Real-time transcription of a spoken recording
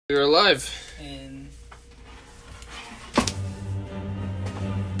You're alive. And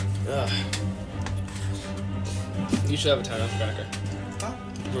You should have a time tracker. huh?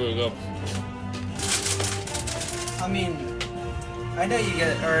 Where we go? I mean, I know you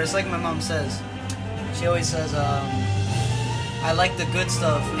get, or it's like my mom says. She always says, I like the good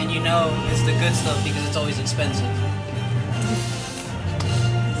stuff, and you know it's the good stuff because it's always expensive.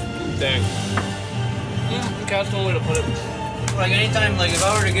 Dang. Okay, that's one way to put it. Like anytime, like if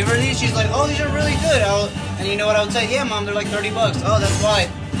I were to give her these, she's like, "Oh, these are really good." And you know what I would say? "Yeah, mom, they're like $30." Oh, that's why.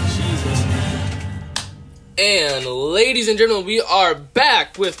 Jesus. And ladies and gentlemen, we are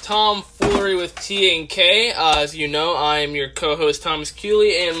back with Tom Foolery with T and K. As you know, I am your co-host Thomas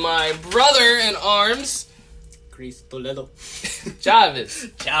Cooley, and my brother in arms, Chris Toledo. Chavez.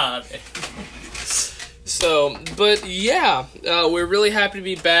 Chavez. So, but yeah, we're really happy to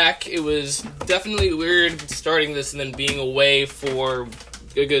be back. It was definitely weird starting this and then being away for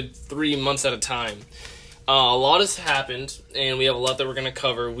a good 3 months at a time. A lot has happened, and we have a lot that we're going to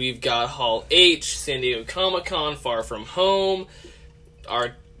cover. We've got Hall H, San Diego Comic-Con, Far From Home,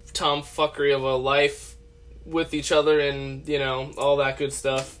 our tomfuckery of a life with each other, and, you know, all that good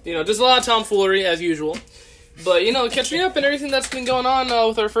stuff. You know, just a lot of tomfoolery, as usual. But, you know, catch me up and everything that's been going on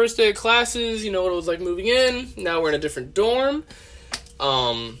with our first day of classes, you know, what it was like moving in. Now we're in a different dorm.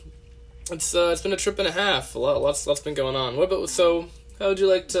 It's been a trip and a half. Lots been going on. So, how would you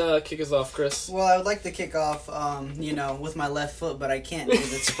like to kick us off, Chris? Well, I would like to kick off, you know, with my left foot, but I can't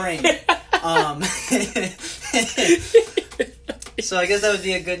because it's sprained. So I guess that would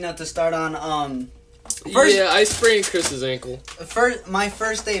be a good note to start on. Yeah, I sprained Chris's ankle. My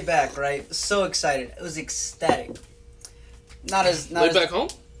first day back, right? So excited. It was ecstatic. Not as back home?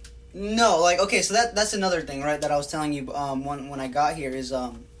 No, like okay, so that's another thing, right? That I was telling you when I got here is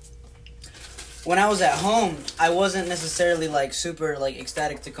when I was at home, I wasn't necessarily like super like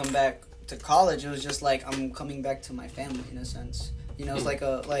ecstatic to come back to college. It was just like I'm coming back to my family in a sense. You know, it's like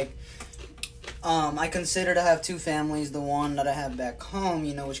I consider to have two families. The one that I have back home,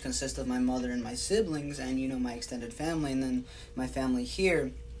 you know, which consists of my mother and my siblings, and, you know, my extended family, and then my family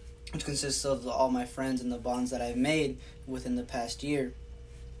here, which consists of all my friends and the bonds that I've made within the past year.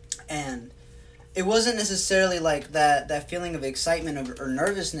 And it wasn't necessarily like that feeling of excitement or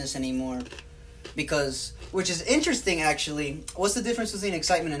nervousness anymore, because, which is interesting, actually. What's the difference between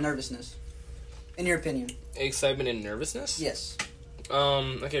excitement and nervousness, in your opinion? Excitement and nervousness? Yes.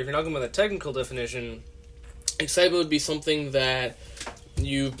 Okay, if you're not going by the technical definition, excitement would be something that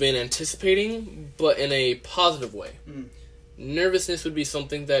you've been anticipating, but in a positive way. Nervousness would be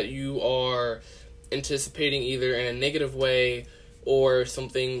something that you are anticipating either in a negative way or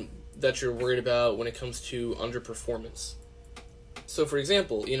something that you're worried about when it comes to underperformance. So, for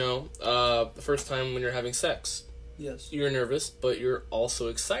example, you know, the first time when you're having sex, Yes. you're nervous, but you're also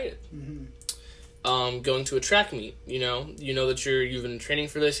excited. Mm-hmm. Going to a track meet, you know that you've been training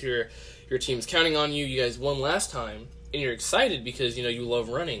for this, your team's counting on you, you guys won last time, and you're excited because, you know, you love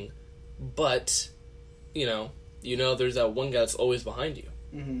running, but, you know there's that one guy that's always behind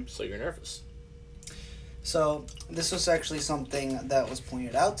you, so you're nervous. So, this was actually something that was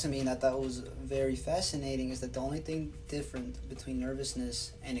pointed out to me, and that was very fascinating, is that the only thing different between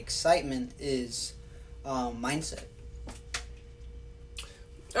nervousness and excitement is mindset.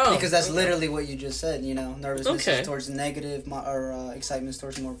 Oh, Because that's okay. literally what you just said, you know, nervousness Okay. is towards negative, or excitement is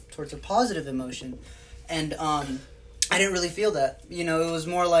towards a positive emotion. And I didn't really feel that. You know, it was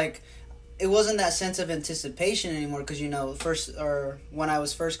more like, it wasn't that sense of anticipation anymore, because, you know, when I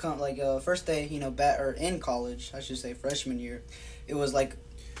was first day, you know, in college, I should say freshman year, it was like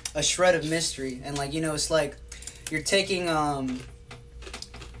a shred of mystery. And, like, you know, it's like you're taking,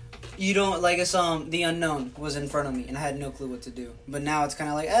 you don't, like, it's, the unknown was in front of me, and I had no clue what to do. But now it's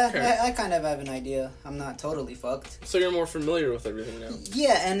kind of like, Okay. I kind of have an idea. I'm not totally fucked. So you're more familiar with everything now.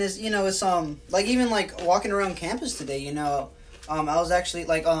 Yeah, and it's, you know, it's, like, even, like, walking around campus today, you know, I was actually,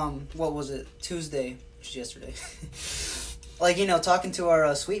 like, what was it? Tuesday, which is yesterday. Like, you know, talking to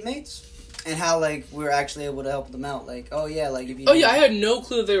our suite mates, and how, like, we were actually able to help them out. Like, oh, yeah, like, if you... Oh, yeah, I had no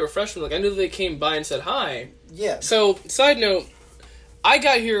clue that they were freshmen. Like, I knew that they came by and said hi. Yeah. So, side note, I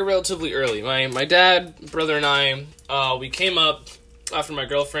got here relatively early. My dad, brother, and I, we came up after my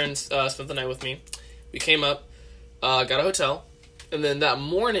girlfriend spent the night with me. We came up, got a hotel, and then that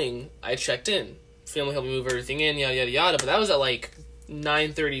morning, I checked in. Family helped me move everything in, yada, yada, yada, but that was at, like,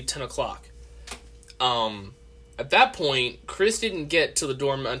 9:30, 10 o'clock. At that point, Chris didn't get to the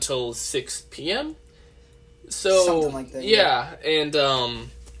dorm until 6 p.m., so... Something like that, yeah, and,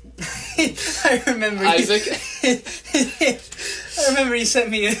 I remember Isaac. I remember he sent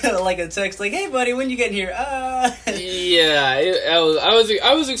me like a text like, "Hey buddy, when you getting here?" Yeah,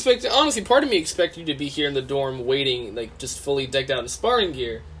 I was expecting. Honestly, part of me expected you to be here in the dorm, waiting, like just fully decked out in sparring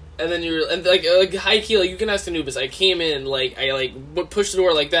gear. And then like high key, like you can ask Anubis. I came in I pushed the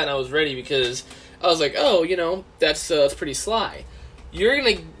door like that, and I was ready because I was like, oh, that's pretty sly. You're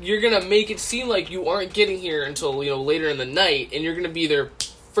gonna make it seem like you aren't getting here until later in the night, and you're gonna be there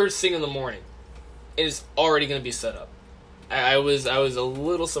first thing in the morning, and it's already gonna be set up. I was a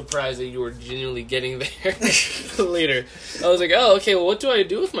little surprised that you were genuinely getting there later. I was like, oh, okay, well, what do I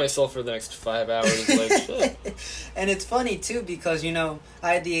do with myself for the next 5 hours? Like, shit. And it's funny, too, because, I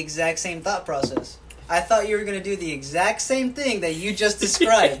had the exact same thought process. I thought you were going to do the exact same thing that you just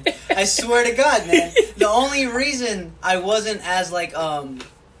described. I swear to God, man. The only reason I wasn't as, I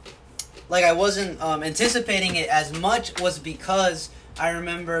wasn't anticipating it as much was because I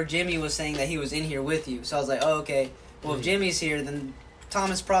remember Jimmy was saying that he was in here with you. So I was like, oh, okay. Well, if Jimmy's here, then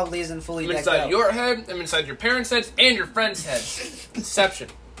Thomas probably isn't fully decked out. I'm inside your head, I'm inside your parents' heads, and your friends' heads. Deception.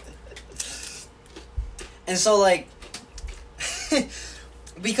 And so,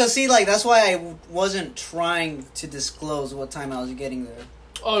 because, see, that's why I wasn't trying to disclose what time I was getting there.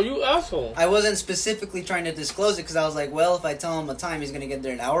 Oh, you asshole. I wasn't specifically trying to disclose it because I was like, well, if I tell him a time, he's going to get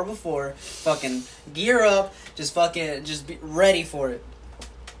there an hour before, fucking gear up, just be ready for it.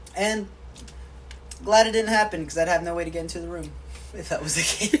 And glad it didn't happen because I'd have no way to get into the room if that was the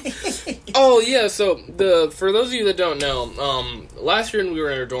case. Oh yeah, so for those of you that don't know, last year when we were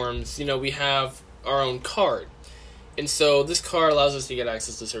in our dorms, we have our own card, and so this card allows us to get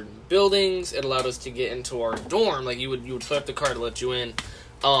access to certain buildings. It allowed us to get into our dorm. Like you would swipe the card to let you in.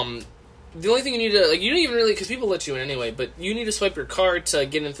 The only thing you need to you don't even really, because people let you in anyway, but you need to swipe your card to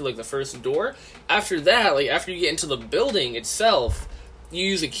get into the first door. After that, after you get into the building itself, you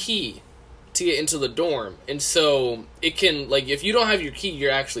use a key to get into the dorm, and so it can if you don't have your key,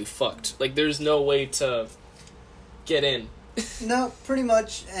 you're actually fucked. There's no way to get in. No, pretty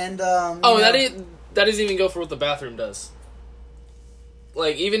much. And that doesn't even go for what the bathroom does.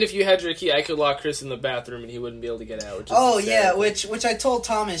 Even if you had your key, I could lock Chris in the bathroom and he wouldn't be able to get out. Which I told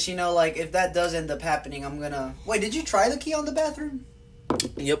Thomas, if that does end up happening, I'm gonna wait. Did you try the key on the bathroom?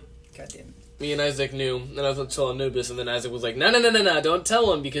 Yep. God damn it. Me and Isaac knew, and I was going to tell Anubis, and then Isaac was like, no, don't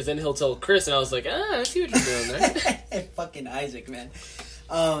tell him, because then he'll tell Chris, and I was like, I see what you're doing there. Fucking Isaac, man.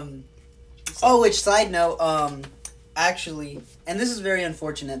 Which side note, actually, and this is very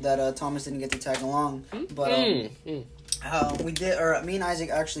unfortunate that Thomas didn't get to tag along, but me and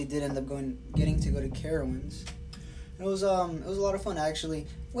Isaac actually did end up getting to go to Carowinds. It was a lot of fun, actually.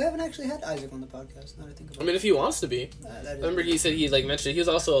 We haven't actually had Isaac on the podcast, now that I think about it. If he wants to be. Remember he said he mentioned he was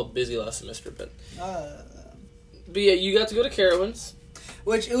also busy last semester, but yeah, you got to go to Carowinds.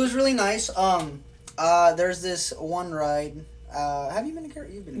 Which, it was really nice. There's this one ride. Have you been to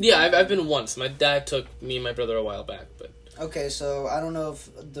Carowinds? You've been to Carowinds. I've been once. My dad took me and my brother a while back, but... Okay, so I don't know if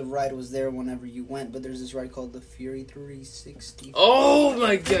the ride was there whenever you went, but there's this ride called the Fury 360. Oh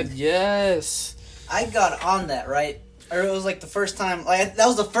my god, yes! I got on that, right? Or it was the first time, that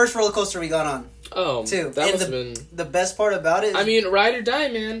was the first roller coaster we got on. Oh, too. That must have been... The best part about it is... ride or die,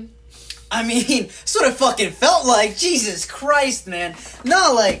 man. That's what it fucking felt like. Jesus Christ, man.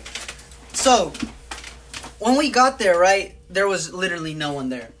 No, so, when we got there, right, there was literally no one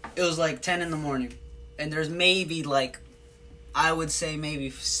there. It was 10 in the morning. And there's maybe, I would say maybe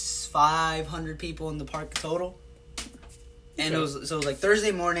 500 people in the park total. And it was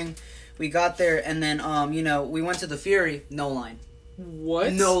Thursday morning. We got there, and then, we went to the Fury. No line.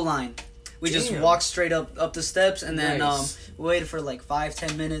 What? No line. We just walked straight up the steps, and then we waited for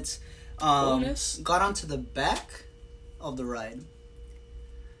 5-10 minutes. Got onto the back of the ride.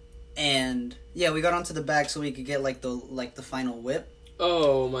 And, yeah, we got onto the back so we could get, the final whip.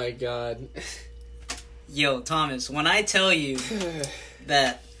 Oh, my God. Yo, Thomas, when I tell you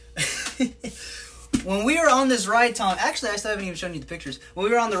that... When we were on this ride, Tom... Actually, I still haven't even shown you the pictures. When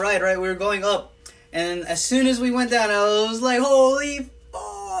we were on the ride, right, we were going up. And as soon as we went down, I was like, holy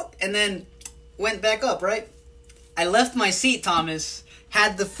fuck! And then went back up, right? I left my seat, Thomas.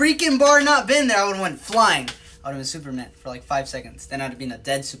 Had the freaking bar not been there, I would have went flying. I would have been Superman for 5 seconds. Then I'd have been a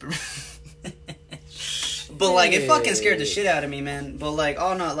dead Superman. But, it fucking scared the shit out of me, man. But,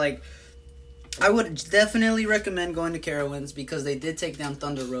 I would definitely recommend going to Carowinds because they did take down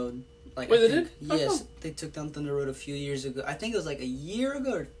Thunder Road. Wait, they did? Yes, they took down Thunder Road a few years ago. I think it was a year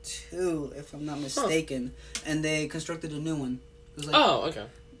ago or two, if I'm not mistaken. And they constructed a new one. It was okay.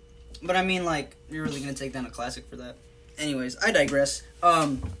 But you're really gonna take down a classic for that. Anyways, I digress. Far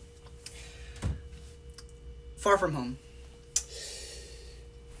From Home.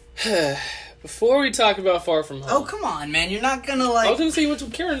 Before we talk about Far From Home. Oh, come on, man. You're not gonna, I was going to say you went to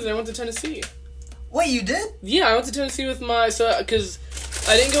Karen's and I went to Tennessee. Wait, you did? Yeah, I went to Tennessee with because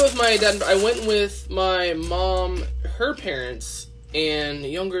I didn't go with my dad. I went with my mom, her parents, and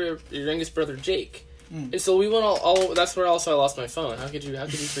youngest brother, Jake. And so we went all that's where also I lost my phone. How could you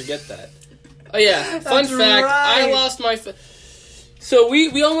forget that? Oh, yeah. Fun fact, right. I lost my phone. So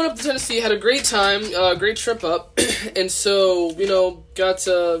we all went up to Tennessee, had a great time, great trip up, and so, got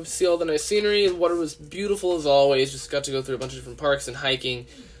to see all the nice scenery. The water was beautiful as always, just got to go through a bunch of different parks and hiking.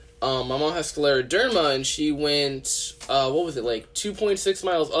 My mom has scleroderma, and she went, 2.6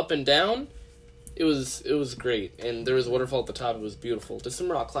 miles up and down. It was great, and there was a waterfall at the top. It was beautiful. Did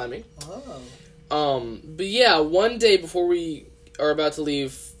some rock climbing. Oh. But yeah, one day before we are about to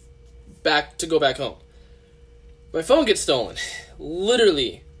leave to go back home, my phone gets stolen.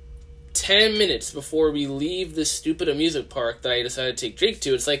 Literally 10 minutes before we leave this stupid amusement park that I decided to take Jake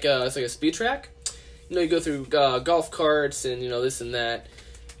to. It's like a speed track. You go through golf carts and, this and that.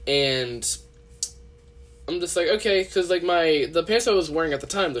 And I'm just like, okay, because the pants I was wearing at the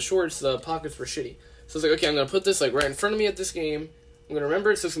time, the shorts, the pockets were shitty. So I was like, okay, I'm going to put this right in front of me at this game. I'm going to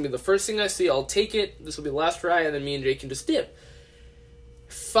remember it, so it's going to be the first thing I see. I'll take it. This will be the last try, and then me and Jake can just dip.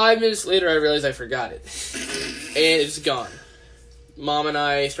 5 minutes later, I realized I forgot it. And it's gone. Mom and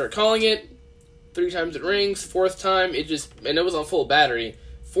I start calling it. 3 times it rings. 4th time, and it was on full battery.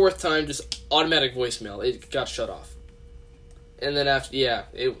 4th time, just automatic voicemail. It got shut off. And then after,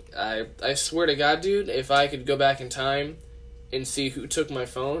 I swear to God, dude, if I could go back in time and see who took my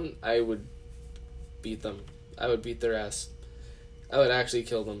phone, I would beat them. I would beat their ass. I would actually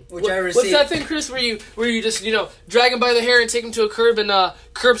kill them. What's that thing, Chris, where you just, drag them by the hair and take them to a curb and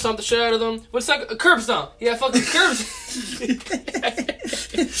curb stomp the shit out of them? What's that? A curb stomp. Yeah, fucking curb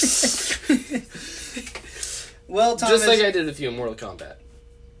Well, Thomas, just like I did with you in Mortal Kombat.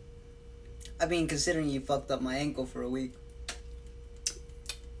 I mean, considering you fucked up my ankle for a week.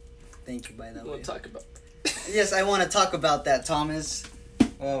 Thank you, by the way. We'll talk about Yes, I want to talk about that, Thomas.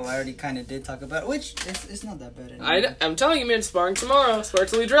 Well, I already kind of did talk about it, which it's not that bad anymore. I'm telling you, man, sparring tomorrow. Spar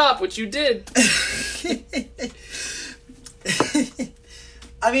till we drop, which you did.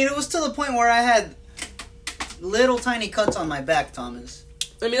 I mean, it was to the point where I had little tiny cuts on my back, Thomas.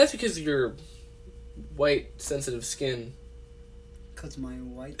 I mean, that's because of your white, sensitive skin. Because my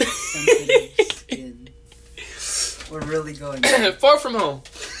white, sensitive skin. We're really going Far From Home.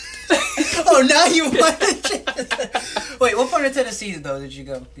 Oh, now you want to... Wait, what part of Tennessee, though, did you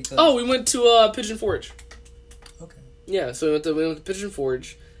go? Because... we went to Pigeon Forge. Okay. Yeah, so we went to Pigeon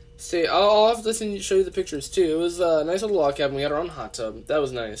Forge. I'll have to show you the pictures, too. It was a nice little log cabin. We had our own hot tub. That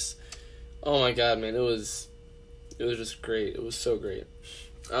was nice. Oh, my God, man. It was just great. It was so great.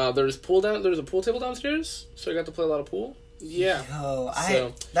 There was a pool table downstairs, so I got to play a lot of pool. Yeah.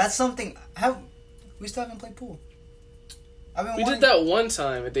 That's something... We still haven't played pool. We did that one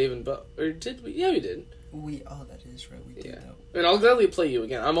time at Dave and Buster's. Or did we? Yeah, we did. That is right. We did that. And I'll gladly play you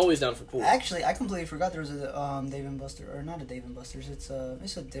again. I'm always down for pool. Actually, I completely forgot there was a Dave and Buster's, or not a Dave and Buster's. It's a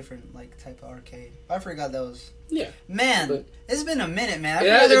different type of arcade. I forgot that was. Yeah. Man, it's been a minute, man. I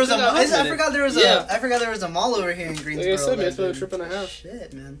forgot there was a mall over here in Greensboro. Like I said, man, it's been a trip and a half.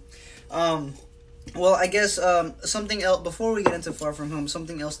 Shit, man. Well, I guess something else before we get into Far From Home.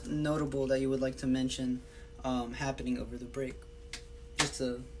 Something else notable that you would like to mention. Happening over the break.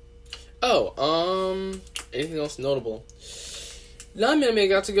 Anything else notable? No, I mean, I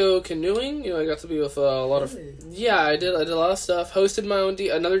got to go canoeing. I got to be with a lot of... Yeah, I did a lot of stuff. Hosted my own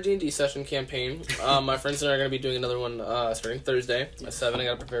another D&D session campaign. My friends and I are going to be doing another one starting Thursday at 7. I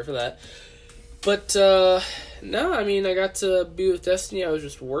got to prepare for that. But, no, I mean, I got to be with Destiny. I was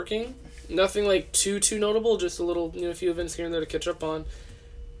just working. Nothing, too notable. Just a little, a few events here and there to catch up on.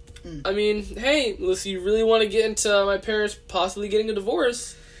 I mean, hey, unless you really want to get into my parents possibly getting a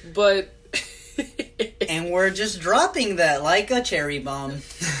divorce, but... And we're just dropping that like a cherry bomb.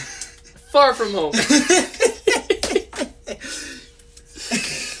 Far From Home.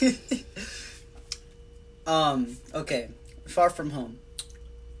 Okay. Far From Home.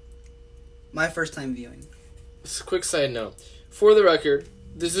 My first time viewing. Just a quick side note. For the record,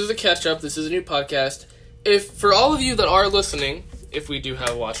 this is a catch-up. This is a new podcast. For all of you that are listening... If we do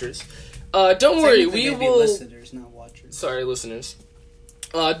have watchers. Don't worry, we will... listeners, not watchers. Sorry, listeners.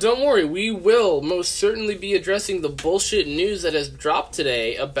 Don't worry, we will most certainly be addressing the bullshit news that has dropped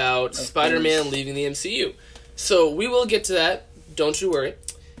today about Spider-Man leaving the MCU. So, we will get to that. Don't you worry.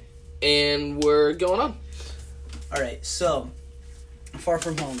 And we're going on. Alright, so... Far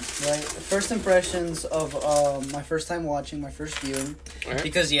From Home, right? First impressions of my first time watching, my first viewing. Right.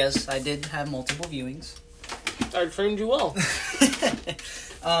 Because, yes, I did have multiple viewings. I trained you well.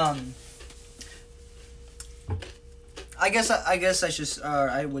 I guess I should.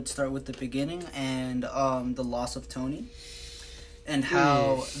 I would start with the beginning and the loss of Tony, and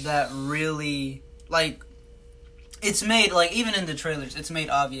how that really like. It's made like even in the trailers, it's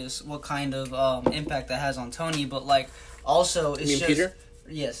made obvious what kind of impact that has on Tony. But like also, it's just Peter.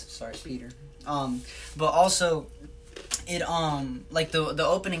 Yes, sorry, Peter. But also, it like the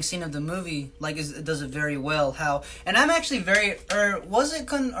opening scene of the movie like it does it very well. How and I'm actually very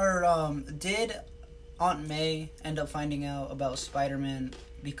did Aunt May end up finding out about Spider-Man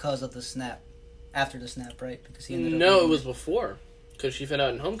because of the snap, after the snap, right? Because he ended up. No, it was before, because she found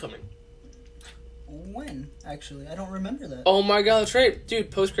out in Homecoming. When actually, I don't remember that. Oh my god, that's right,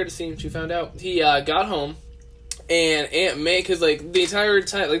 dude. Post-credit scene, she found out. He got home, and Aunt May, because like the entire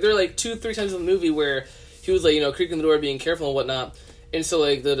time, like there were like 2-3 times in the movie where he was like creaking the door, being careful and whatnot, and so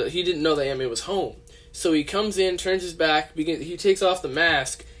like he didn't know that Aunt May was home. So he comes in, turns his back, he takes off the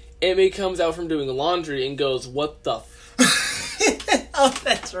mask. Aunt May comes out from doing laundry and goes, "What the?" Oh,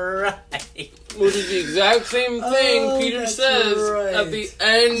 that's right. Which is the exact same thing Peter says at the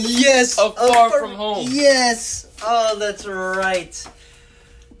end yes, of Far From Home. Yes. Oh, that's right.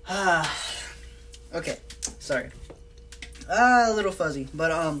 Okay. Sorry. A little fuzzy,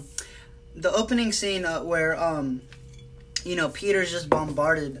 but the opening scene where Peter's just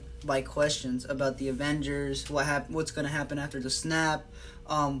bombarded by questions about the Avengers, what's going to happen after the snap,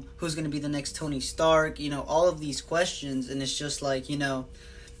 who's going to be the next Tony Stark, all of these questions, and it's just like,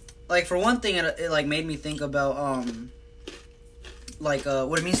 like for one thing, it like made me think about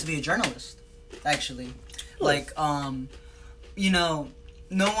what it means to be a journalist, actually. Ooh. Like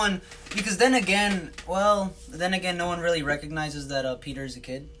no one, because then again, no one really recognizes that Peter's a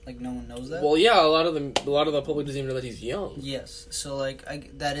kid. Like, no one knows that. Well, yeah, a lot of the public doesn't even know that he's young. Yes, so like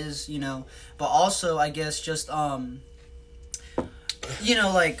that is but also I guess just like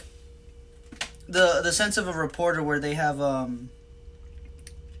the sense of a reporter where they have a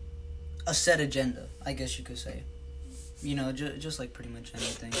set agenda, I guess you could say. Just like pretty much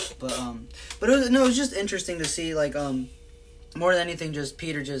anything. But it was just interesting to see like more than anything, just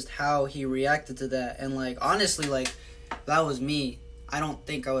Peter, just how he reacted to that. And, like, honestly, like, if that was me, I don't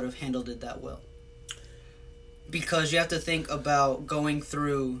think I would have handled it that well. Because you have to think about going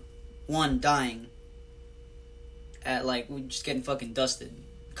through, one, dying. At, like, just getting fucking dusted.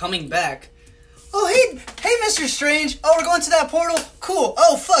 Coming back. Oh, hey, Mr. Strange. Oh, we're going to that portal? Cool.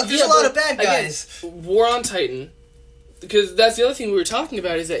 Oh, fuck, there's a lot of bad guys. Again, War on Titan. Because that's the other thing we were talking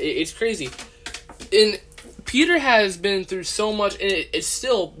about, is that it's crazy. Peter has been through so much, and it's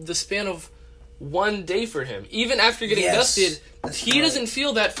still the span of one day for him. Even after getting dusted, he doesn't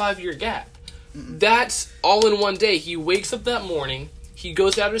feel that 5-year gap. Mm-mm. That's all in one day. He wakes up that morning, he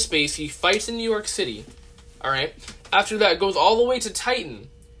goes to outer space, he fights in New York City, alright? After that, goes all the way to Titan,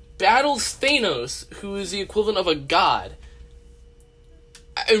 battles Thanos, who is the equivalent of a god,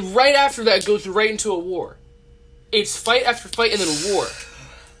 and right after that goes right into a war. It's fight after fight and then war.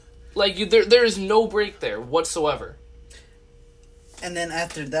 Like, there is no break there whatsoever. And then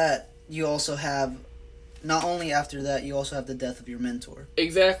after that, you also have... Not only after that, you also have the death of your mentor.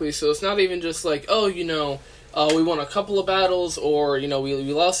 Exactly. So it's not even just like, we won a couple of battles, or,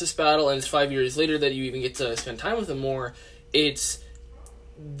 we lost this battle, and it's 5 years later that you even get to spend time with him more. It's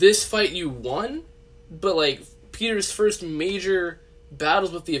this fight you won, but, like, Peter's first major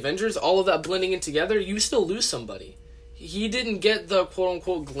battles with the Avengers, all of that blending in together, you still lose somebody. He didn't get the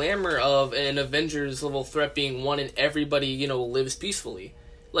quote-unquote glamour of an Avengers-level threat being won and everybody, lives peacefully.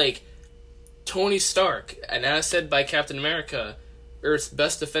 Like, Tony Stark, and as said by Captain America, Earth's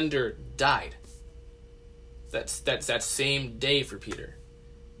best defender, died. That's that same day for Peter.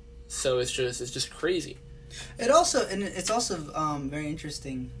 So it's just crazy. It's also very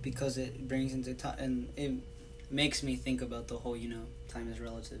interesting because it brings into time, and it makes me think about the whole, time is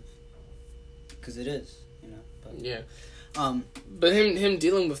relative. Because it is, But, yeah. But him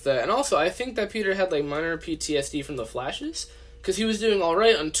dealing with that, and also I think that Peter had like minor PTSD from the flashes, because he was doing all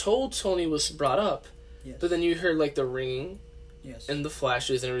right until Tony was brought up. Yes. But then you heard like the ringing, yes, and the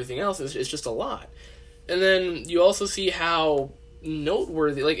flashes and everything else. It's just a lot, and then you also see how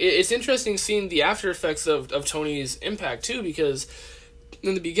noteworthy. Like it's interesting seeing the after effects of Tony's impact too, because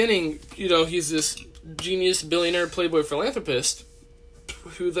in the beginning, he's this genius billionaire playboy philanthropist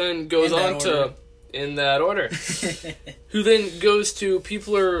who then goes on to. In that order. Who then goes to...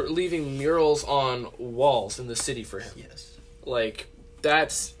 People are leaving murals on walls in the city for him. Yes. Like,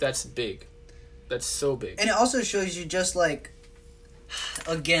 that's big. That's so big. And it also shows you just, like...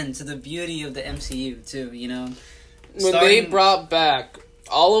 Again, to the beauty of the MCU, too, When they brought back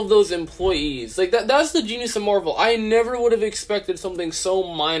all of those employees, like that's the genius of Marvel. I never would have expected something so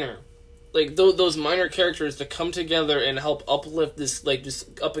minor, like those minor characters to come together and help uplift this like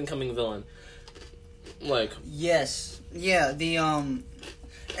just up and coming villain. Like, yes, yeah,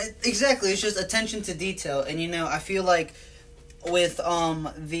 exactly. It's just attention to detail, and I feel like with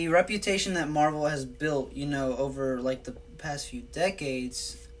the reputation that Marvel has built, over like the past few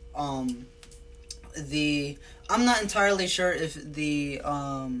decades, I'm not entirely sure if the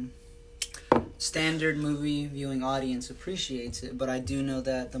standard movie viewing audience appreciates it, but I do know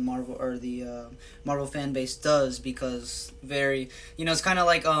that the Marvel fan base does, because it's kind of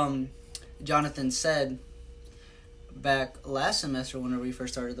like Jonathan said back last semester whenever we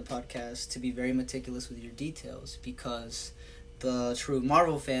first started the podcast, to be very meticulous with your details, because the true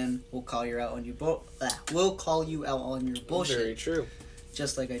Marvel fan will call you out on your bullshit. very true.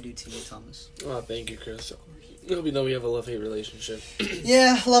 Just like I do to you, Thomas. Oh, thank you, Chris. I hope you know we have a love-hate relationship.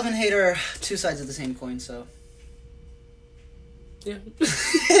 Yeah, love and hate are two sides of the same coin, so. Yeah.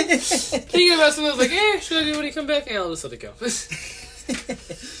 Thinking about something, I was like, should I do when he come back? I'll just let it go.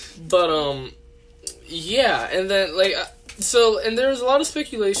 But, yeah, and then, like, and there was a lot of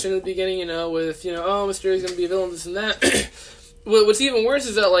speculation at the beginning, with, Mysterio's gonna be a villain, this and that. What's even worse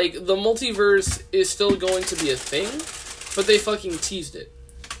is that, like, the multiverse is still going to be a thing, but they fucking teased it.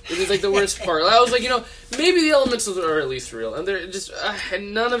 It was, like, the worst part. I was like, maybe the elementals are at least real, and they're just,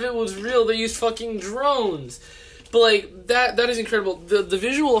 and none of it was real. They used fucking drones. But, like, that is incredible. The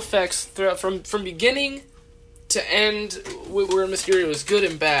visual effects throughout, from beginning to end, where Mysterio was good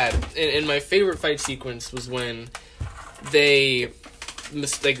and bad, and my favorite fight sequence was when Mysterio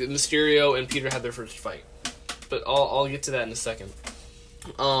and Peter had their first fight. But I'll get to that in a second.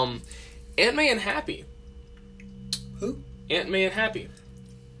 Aunt May and Happy. Who? Aunt May and Happy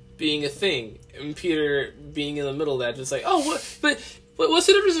being a thing, and Peter being in the middle of that, just like, what's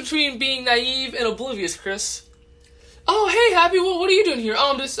the difference between being naive and oblivious, Chris? Oh, hey, Happy, what are you doing here?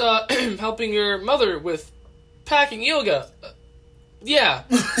 Oh, I'm just helping your mother with packing yoga. Yeah.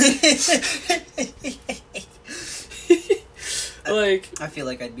 Like, I feel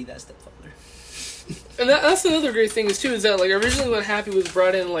like I'd be that stepfather. And that's another great thing is that, like, originally when Happy was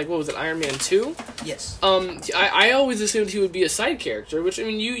brought in, like, what was it, Iron Man 2? Yes. I always assumed he would be a side character, which, I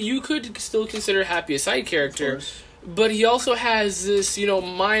mean, you could still consider Happy a side character, but he also has this,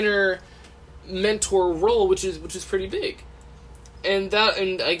 minor mentor role, which is pretty big. And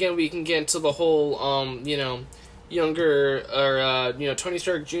again, we can get into the whole, younger, or, Tony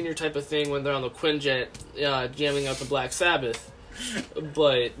Stark Jr. type of thing when they're on the Quinjet, jamming out the Black Sabbath.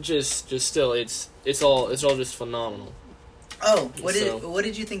 But just still, it's all just phenomenal. Oh, what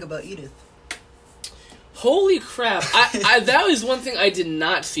did you think about Edith? Holy crap! I that was one thing I did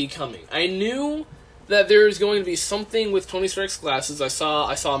not see coming. I knew that there was going to be something with Tony Stark's glasses. I saw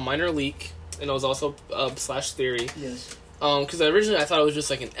a minor leak, and it was also slash theory. Yes. Because originally I thought it was just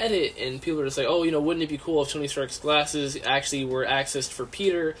like an edit, and people were just like, oh, wouldn't it be cool if Tony Stark's glasses actually were accessed for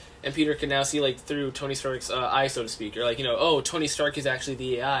Peter, and Peter could now see, like, through Tony Stark's eye, so to speak, or, like, Tony Stark is actually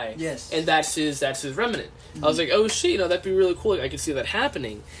the AI. Yes. And that's his remnant. Mm-hmm. I was like, oh, shit, that'd be really cool. Like, I could see that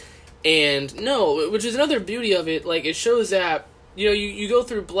happening. And, no, which is another beauty of it, like, it shows that, you go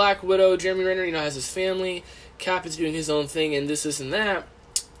through Black Widow, Jeremy Renner, has his family, Cap is doing his own thing, and this, and that.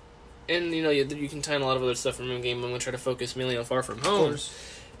 And, you can tie in a lot of other stuff from Endgame. I'm going to try to focus mainly on Far From Home. Of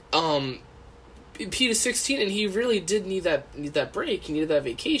course. Pete is 16, and he really did need that break. He needed that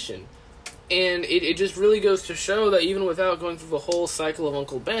vacation. And it just really goes to show that even without going through the whole cycle of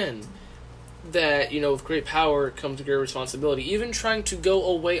Uncle Ben, that, with great power comes great responsibility. Even trying to go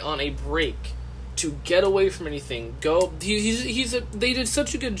away on a break, to get away from anything, they did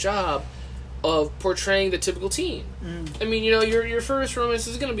such a good job of portraying the typical teen. I mean, your first romance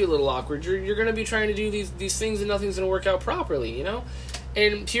is going to be a little awkward. You're going to be trying to do these things and nothing's going to work out properly,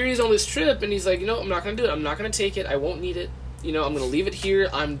 And here he's on this trip, and he's like, I'm not going to do it. I'm not going to take it. I won't need it. I'm going to leave it here.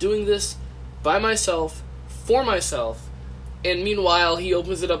 I'm doing this by myself, for myself. And meanwhile, he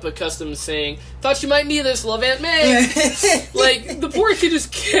opens it up at customs saying, thought you might need this, love Aunt May. Like, the poor kid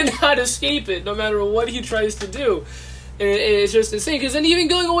just cannot escape it, no matter what he tries to do. And it's just insane, because then even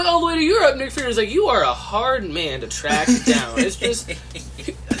going all the way to Europe, Nick Fury is like, you are a hard man to track down. It's just,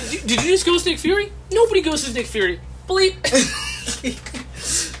 did you just ghost Nick Fury? Nobody ghosts Nick Fury. Bleep.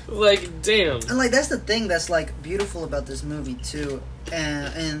 Like, damn. And, like, that's the thing that's, like, beautiful about this movie, too,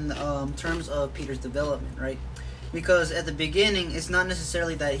 in terms of Peter's development, right? Because at the beginning, it's not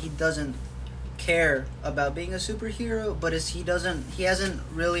necessarily that he doesn't care about being a superhero, but he hasn't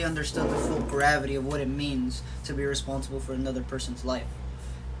really understood the full gravity of what it means to be responsible for another person's life.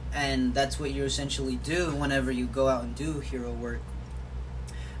 And that's what you essentially do whenever you go out and do hero work.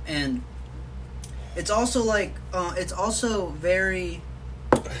 And it's also like it's also very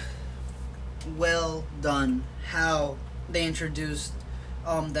well done how they introduced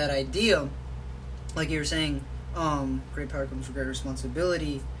that idea. Like you were saying, great power comes with great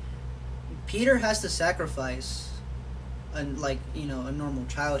responsibility. Peter has to sacrifice a normal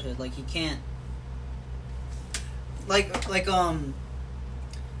childhood. Like he can't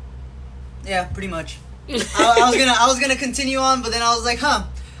yeah, pretty much. I was gonna continue on, but then I was like,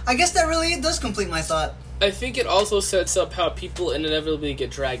 I guess that really does complete my thought. I think it also sets up how people inevitably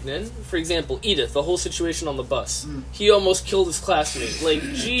get dragged in. For example, Edith, the whole situation on the bus. He almost killed his classmate. Like,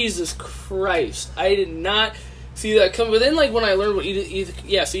 Jesus Christ. I did not see that coming. But then, like, when I learned what Edith...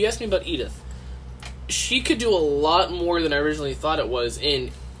 Yeah, so you asked me about Edith. She could do a lot more than I originally thought it was. And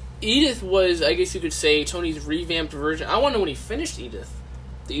Edith was, I guess you could say, Tony's revamped version. I want to know when he finished Edith.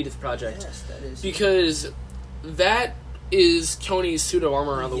 The Edith Project. Yes, that is. Because that is Tony's suit of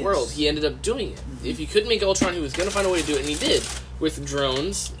armor around the world. He ended up doing it. Mm-hmm. If he couldn't make Ultron, he was going to find a way to do it, and he did. With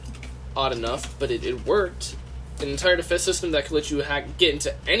drones, odd enough, but it worked. An entire defense system that could let you get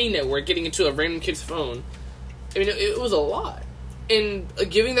into any network, getting into a random kid's phone. I mean, it was a lot. And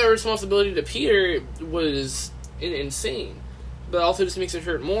giving that responsibility to Peter was insane. But also just makes it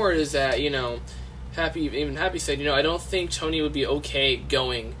hurt more is that, Happy said, I don't think Tony would be okay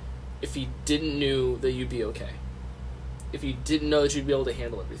going if he didn't know that you'd be okay. If you didn't know that you'd be able to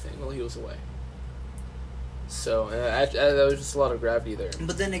handle everything while he was away. So, that was just a lot of gravity there.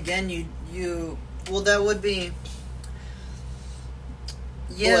 But then again, that would be...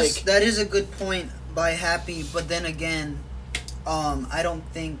 Yes, that is a good point by Happy, but then again, I don't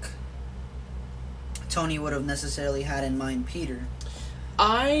think Tony would have necessarily had in mind Peter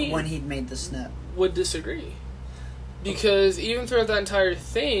when he'd made the snap. Would disagree. Because even throughout that entire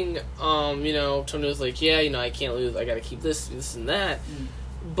thing, Tony was like, I can't lose, I gotta keep this and that.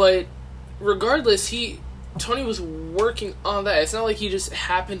 But regardless, Tony was working on that. It's not like he just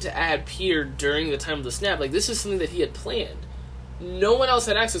happened to add Peter during the time of the snap. Like, this is something that he had planned. No one else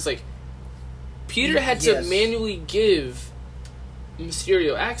had access. Like, Peter had to manually give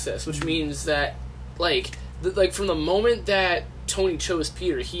Mysterio access, which means that, from the moment that Tony chose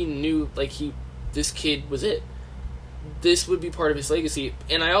Peter, he knew, this kid was it. This would be part of his legacy.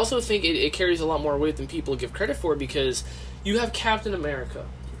 And I also think it carries a lot more weight than people give credit for, because you have Captain America,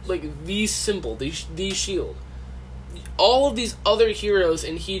 the symbol, the shield. All of these other heroes,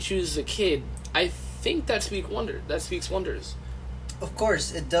 and he chooses a kid. I think that speaks wonders. Of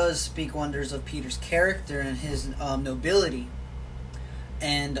course, it does speak wonders of Peter's character and his nobility.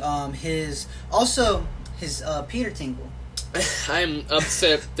 And his Peter Tingle. I'm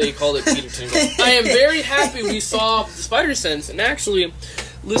upset they called it Peter Tingle. I am very happy we saw Spider-Sense, and actually,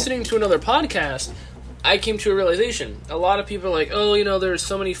 listening to another podcast, I came to a realization. A lot of people are like, there's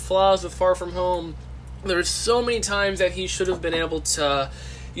so many flaws with Far From Home. There's so many times that he should have been able to,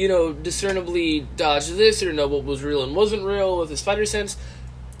 discernibly dodge this or know what was real and wasn't real with his Spider-Sense.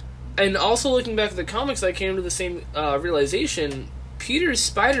 And also looking back at the comics, I came to the same realization. Peter's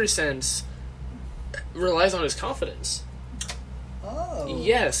Spider-Sense relies on his confidence. Oh.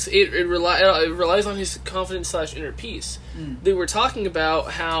 Yes, it relies on his confidence / inner peace. They were talking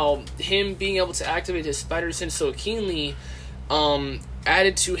about how him being able to activate his Spider-Sense so keenly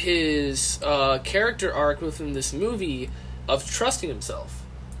added to his character arc within this movie of trusting himself.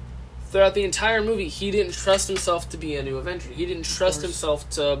 Throughout the entire movie, he didn't trust himself to be a new Avenger. He didn't trust himself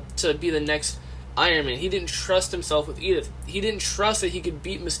to be the next Iron Man. He didn't trust himself with Edith. He didn't trust that he could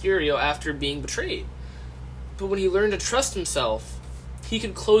beat Mysterio after being betrayed. But when he learned to trust himself, he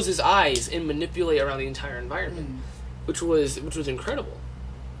could close his eyes and manipulate around the entire environment, which was incredible.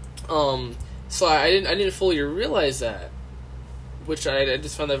 So I didn't fully realize that, which I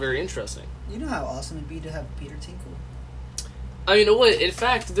just found that very interesting. You know how awesome it'd be to have Peter Tinkle. I mean, what? In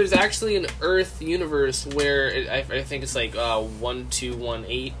fact, there's actually an Earth universe where I think it's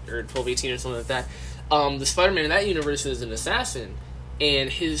 1218 or 1218 or something like that. The Spider-Man in that universe is an assassin, and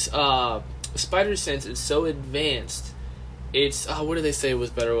his Spider-Sense is so advanced. It's what did they say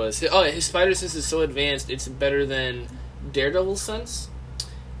was better? His Spider-Sense is so advanced, it's better than Daredevil's sense.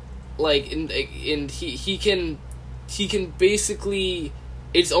 And he can basically.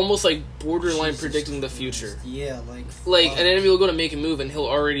 It's almost like borderline predicting the future. Yeah, an enemy will go to make a move and he'll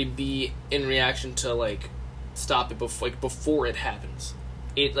already be in reaction to stop it before it happens.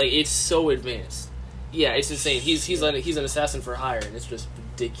 It's so advanced. Yeah, it's insane. He's an assassin for hire, and it's just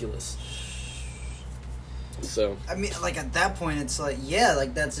ridiculous. So I mean, at that point, it's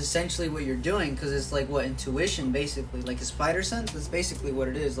that's essentially what you're doing, because it's intuition, basically, a spider sense. That's basically what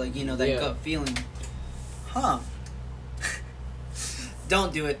it is. That gut feeling. Huh.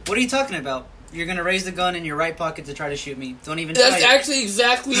 Don't do it. What are you talking about? You're gonna raise the gun in your right pocket to try to shoot me. Don't even try That's actually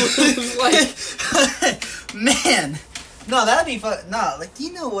exactly what it was like. Man. No, that'd be fun. No, like, do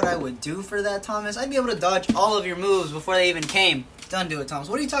you know what I would do for that, Thomas? I'd be able to dodge all of your moves before they even came. Don't do it, Thomas.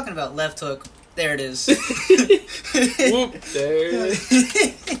 What are you talking about? Left hook. There it is. Whoop, there it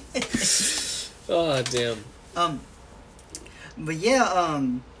is. Oh, damn. But yeah,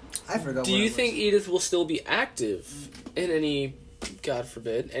 I forgot. Do you think Edith will still be active in any, God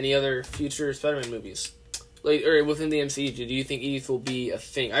forbid, any other future Spider-Man movies? Like, or within the MCU, do you think Edith will be a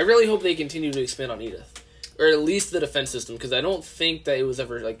thing? I really hope they continue to expand on Edith. Or at least the defense system, because I don't think that it was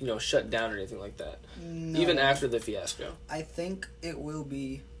ever, like, shut down or anything like that. No. Even after the fiasco. I think it will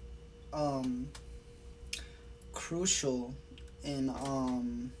be, crucial in,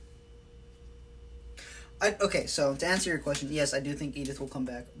 okay, so to answer your question, yes, I do think Edith will come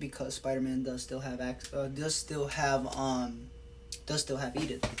back because Spider-Man does still have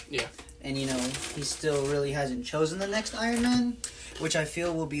Edith. Yeah. And he still really hasn't chosen the next Iron Man, which I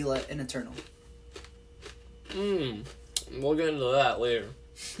feel will be like an Eternal. We'll get into that later.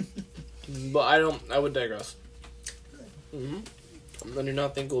 But I would digress. I do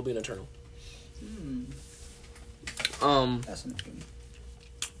not think it will be an Eternal. That's an opinion.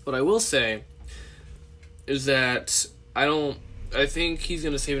 What I will say is that I think he's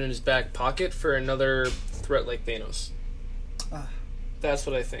going to save it in his back pocket for another threat like Thanos. That's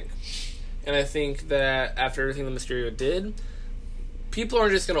what I think. And I think that after everything that Mysterio did, people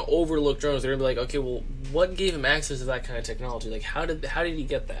aren't just going to overlook drones. They're going to be like, okay, well, what gave him access to that kind of technology? Like, how did he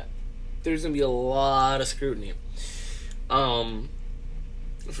get that? There's going to be a lot of scrutiny. For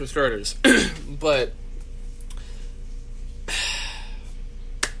starters. But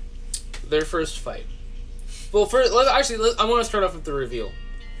their first fight. Well, I want to start off with the reveal.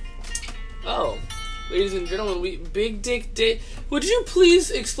 Oh, ladies and gentlemen, Big Dick Dave. Would you please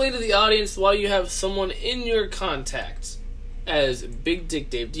explain to the audience why you have someone in your contacts as Big Dick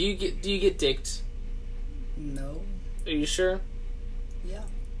Dave? Do you get dicked? No. Are you sure? Yeah.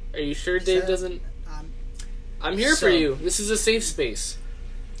 Are you sure Dave doesn't? I'm here for you. This is a safe space.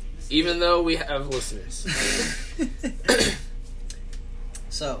 Even though we have listeners.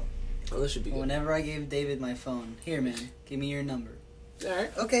 So. Oh, this should be good. Whenever I gave David my phone, here, man, give me your number.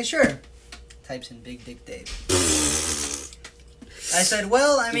 Alright. Okay, sure. Types in Big Dick Dave. I said,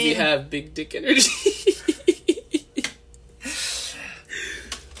 well, I mean... You have big dick energy.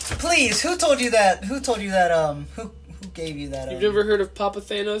 Please, who told you that? Who gave you that? You've never heard of Papa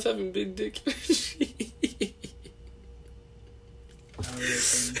Thanos having big dick energy?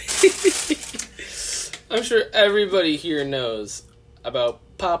 I'm sure everybody here knows about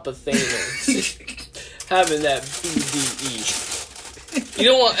Papa Thanos having that BDE. You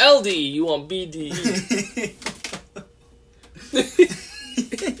don't want LD, you want BDE.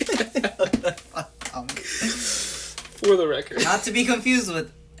 For the record. Not to be confused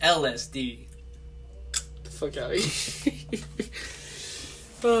with LSD. The fuck out of here.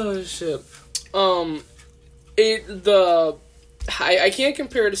 Oh, shit. I can't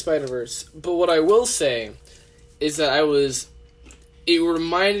compare it to Spider-Verse, but what I will say is that it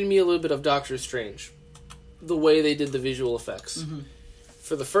reminded me a little bit of Doctor Strange. The way they did the visual effects. Mm-hmm.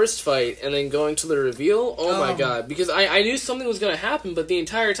 For the first fight, and then going to the reveal, oh my god. Because I knew something was going to happen, but the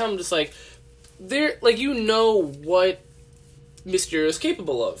entire time I'm just like, what Mysterio is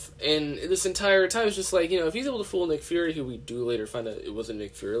capable of. And this entire time it's just like, if he's able to fool Nick Fury, who we do later find out it wasn't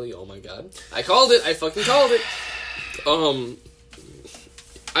Nick Fury, oh my god. I called it. I fucking called it.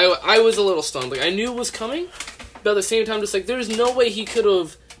 I was a little stunned. Like, I knew it was coming, but at the same time, just like, there's no way he could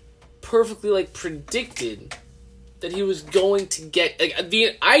have perfectly, like, predicted that he was going to get, like,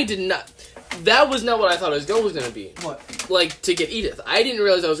 I did not, that was not what I thought his goal was going to be. What? Like, to get Edith. I didn't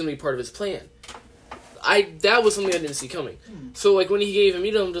realize that was going to be part of his plan. That was something I didn't see coming. So, like, when he gave him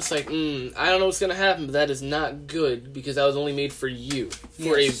Edith, I'm just like, I don't know what's going to happen, but that is not good, because that was only made for you.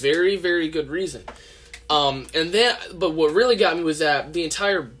 For a very, very good reason. But what really got me was that the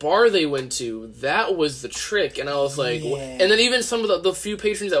entire bar they went to, that was the trick, and I was like, and then even some of the few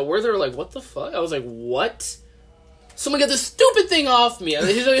patrons that were there were like, what the fuck? I was like, what? Someone got this stupid thing off me, and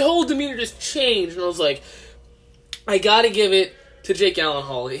his whole demeanor just changed, and I was like, I gotta give it to Jake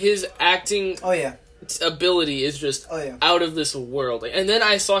Gyllenhaal. His acting ability is just out of this world. And then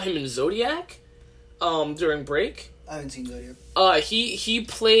I saw him in Zodiac, during break. I haven't seen Zodiac. He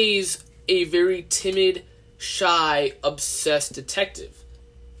plays a very timid, shy, obsessed detective,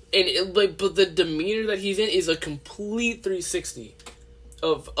 and but the demeanor that he's in is a complete 360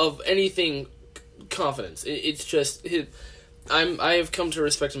 of anything confidence. It's just I have come to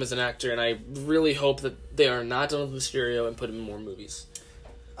respect him as an actor, and I really hope that they are not done with Mysterio and put him in more movies.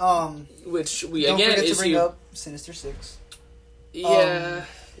 which we don't again forget to bring issue. up Sinister Six. Yeah,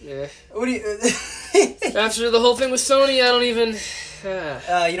 yeah. What do you? After the whole thing with Sony, I don't even.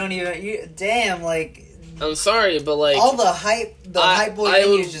 You don't even. Damn, like. I'm sorry, but like all the hype boy in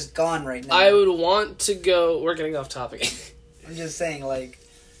you is just gone right now. I would want to go. We're getting off topic. I'm just saying, like.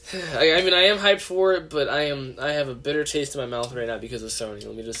 I mean, I am hyped for it, but I have a bitter taste in my mouth right now because of Sony.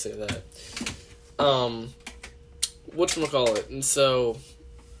 Let me just say that. Whatchamacallit? And so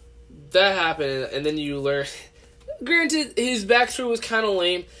that happened, and then you learn. Granted, his backstory was kind of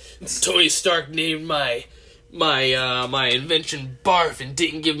lame. Tony Stark named my invention Barf and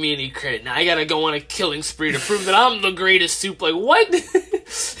didn't give me any credit. Now I gotta go on a killing spree to prove that I'm the greatest soup. Like, what?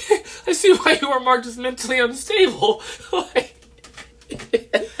 I see why you are marked as mentally unstable. Like,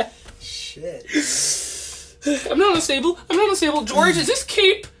 shit. I'm not unstable. George, is this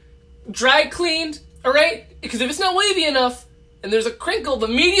cape dry cleaned? Alright? Because if it's not wavy enough, and there's a crinkle, the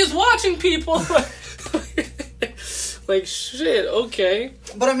media's watching people. Like, shit, okay.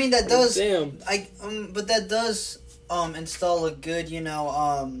 But I mean, that does... Damn. But that does, install a good,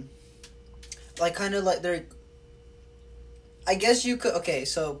 like, kind of like, they're... I guess you could... Okay,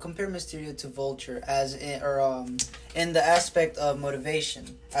 so compare Mysterio to Vulture as in the aspect of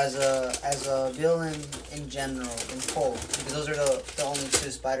motivation as a villain in general, in whole. Because those are the only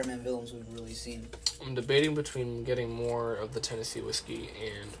two Spider-Man villains we've really seen. I'm debating between getting more of the Tennessee whiskey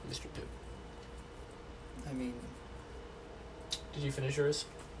and Mr. Pibb. I mean... Did you finish yours?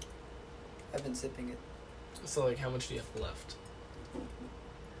 I've been sipping it. So, like, how much do you have left?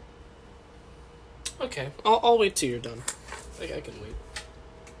 Okay, I'll wait till you're done. Like, I can wait.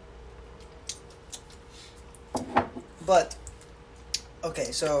 But,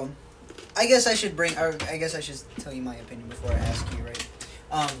 okay, so, I guess I should tell you my opinion before I ask you, right?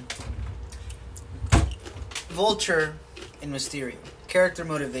 Vulture and Mysterio. Character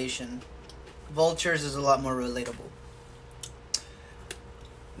motivation. Vulture's is a lot more relatable.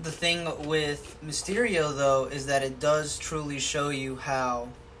 The thing with Mysterio, though, is that it does truly show you how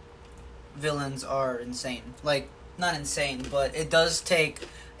villains are insane. Like, not insane, but it does take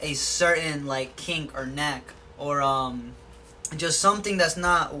a certain, like, kink or knack or, just something that's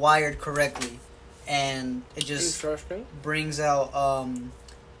not wired correctly. And it just brings out,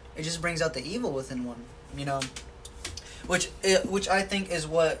 the evil within one, Which I think is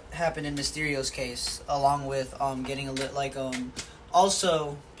what happened in Mysterio's case, along with, getting a lit, like,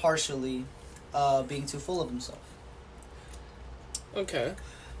 also partially being too full of himself. Okay.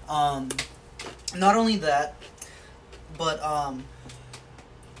 Not only that, but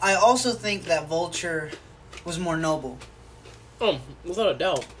I also think that Vulture was more noble. Oh, without a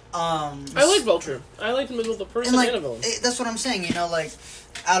doubt. I like Vulture. I like him as both a person and a villain. That's what I'm saying. Like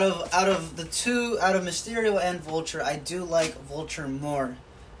out of the two, out of Mysterio and Vulture, I do like Vulture more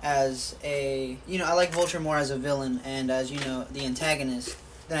as a, I like Vulture more as a villain and as, the antagonist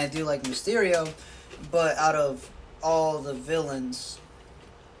than I do like Mysterio. But out of all the villains,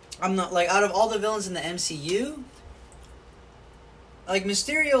 out of all the villains in the MCU, like,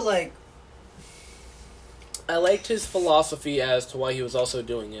 Mysterio, like... I liked his philosophy as to why he was also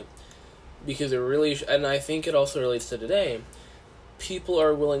doing it. Because it really, and I think it also relates to today, people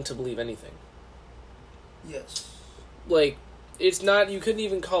are willing to believe anything. Yes. Like, it's not, you couldn't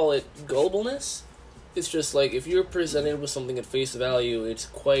even call it gullibleness. It's just like, if you're presented with something at face value, it's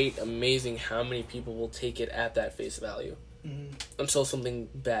quite amazing how many people will take it at that face value. Mm-hmm. Until something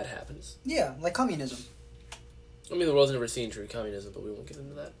bad happens. Yeah, like communism. I mean, the world's never seen true communism, but we won't get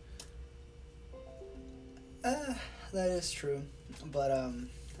into that. That is true. But,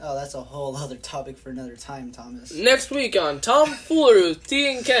 that's a whole other topic for another time, Thomas. Next week on Tomfoolery with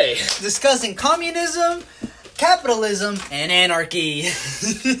T and K. Discussing communism, capitalism, and anarchy.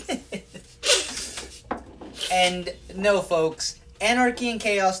 And no, folks, anarchy and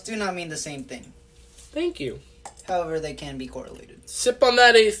chaos do not mean the same thing. Thank you. However, they can be correlated. Sip on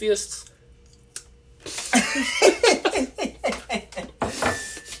that, atheists.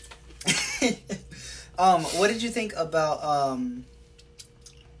 What did you think about,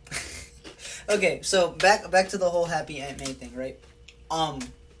 Okay, so back to the whole Happy Aunt May thing, right?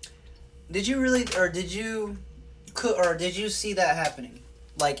 Did you really, or did you see that happening?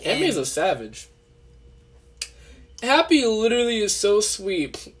 Like, Aunt May's a savage. Happy literally is so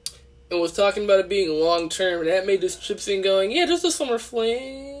sweet and was talking about it being long term, and Aunt May just chips in going, yeah, just a summer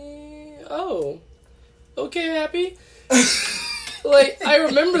fling. Oh. Okay, Happy. Like, I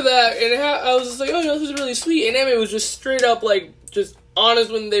remember that, and I was just like, oh, no, this is really sweet. And Aunt May was just straight up, like, just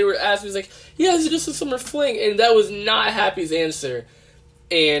honest when they were asked. He was like, yeah, this is just a summer fling. And that was not Happy's answer.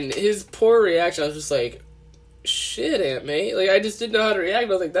 And his poor reaction, I was just like, shit, Aunt May. Like, I just didn't know how to react. I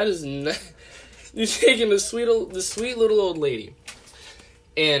was like, that is you're taking the sweet little old lady.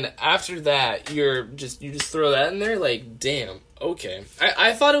 And after that, you just throw that in there, like, damn, okay.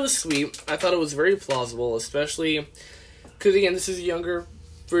 I thought it was sweet. I thought it was very plausible, especially because, again, this is a younger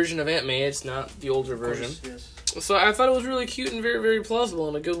version of Aunt May. It's not the older version. Of course, yes. So I thought it was really cute and very, very plausible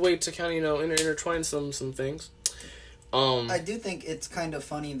and a good way to kind of, intertwine some things. I do think it's kind of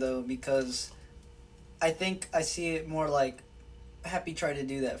funny, though, because I think I see it more like Happy tried to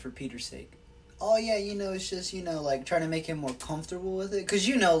do that for Peter's sake. Oh, yeah, it's just, like, trying to make him more comfortable with it. Because,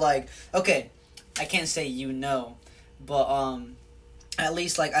 like, okay, I can't say but, at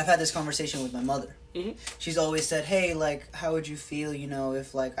least, like, I've had this conversation with my mother. Mm-hmm. She's always said, hey, like, how would you feel,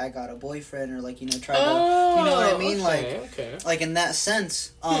 if, like, I got a boyfriend or, like, try to, you know what I mean? Okay. Like, in that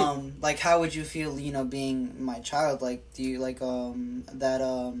sense, like, how would you feel, being my child? Like, do you, like,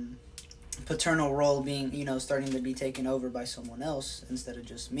 that, paternal role being, starting to be taken over by someone else instead of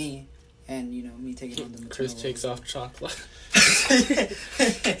just me? And, me taking on the maternal Chris role. takes off chocolate.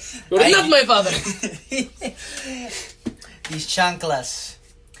 Good enough, my father! These chanclas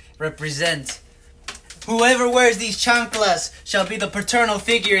represent... Whoever wears these chanclas shall be the paternal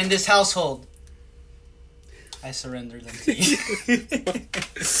figure in this household. I surrender them to you.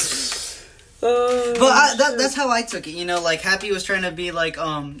 But that's how I took it, like, Happy was trying to be, like,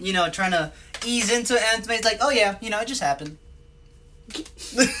 trying to ease into it, and it's like, oh, yeah, it just happened.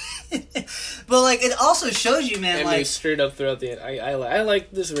 But, like, it also shows you, man, Aunt like... May straight up throughout the end. I like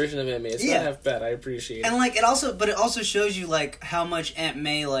this version of Aunt May. It's not half bad. I appreciate it. And, like, it also shows you, like, how much Aunt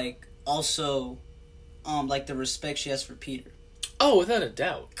May, like, also... like, the respect she has for Peter. Oh, without a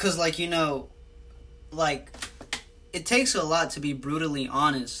doubt. Because, like, like, it takes a lot to be brutally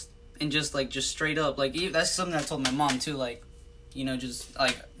honest and just straight up. Like, that's something I told my mom, too. Like, just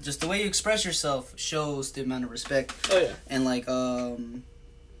the way you express yourself shows the amount of respect. Oh, yeah. And,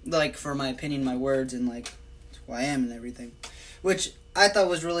 like, for my opinion, my words, and, like, who I am and everything. Which I thought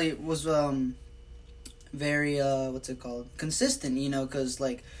was very, what's it called? Consistent, because,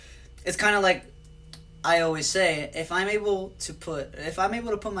 like, it's kind of like, I always say, if I'm able to put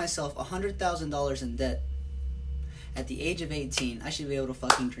myself $100,000 in debt at the age of 18, I should be able to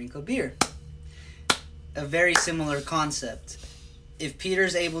fucking drink a beer. A very similar concept. If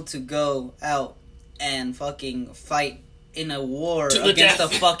Peter's able to go out and fucking fight in a war against a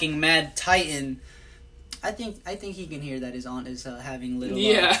fucking mad titan, I think he can hear that his aunt is having little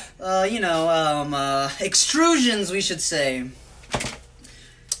extrusions, we should say.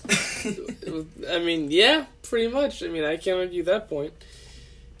 I mean, yeah, pretty much. I mean, I can't argue that point.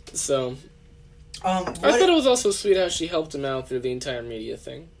 So, I thought it was also sweet how she helped him out through the entire media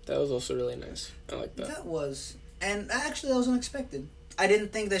thing. That was also really nice. I like that. That was, and actually, that was unexpected. I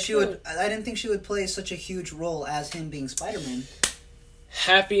didn't think that she would. I didn't think she would play such a huge role as him being Spider-Man.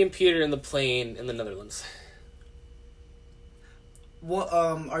 Happy and Peter in the plane in the Netherlands. What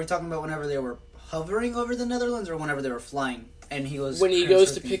are you talking about? Whenever they were hovering over the Netherlands, or whenever they were flying? And he was when he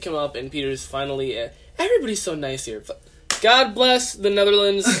goes to pick him up, and Peter's finally. Everybody's so nice here. God bless the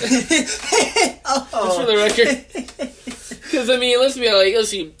Netherlands. Just for the record, because I mean, let's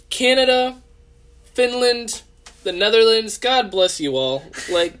see, Canada, Finland, the Netherlands. God bless you all.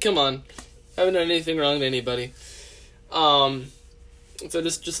 Like, come on, haven't done anything wrong to anybody. So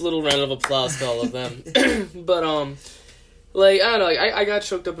just a little round of applause to all of them. But like, I don't know, like, I got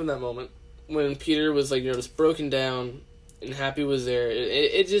choked up in that moment when Peter was like, just broken down. And Happy was there.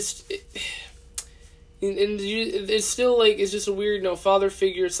 It's still like it's just a weird, father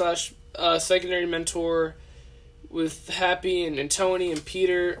figure / secondary mentor with Happy and Tony and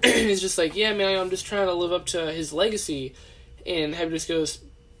Peter. It's just like, yeah, man, I'm just trying to live up to his legacy. And Happy just goes,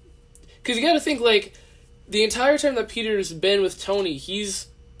 because you got to think, like, the entire time that Peter's been with Tony, he's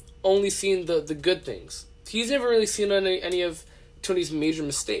only seen the good things. He's never really seen any of Tony's major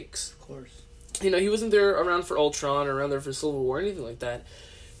mistakes. Of course. He wasn't there around for Ultron or around there for Civil War or anything like that.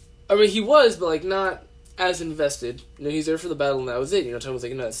 I mean, he was, but, like, not as invested. He's there for the battle and that was it. Tony was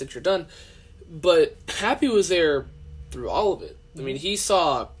like, that's it, you're done. But Happy was there through all of it. I mean, he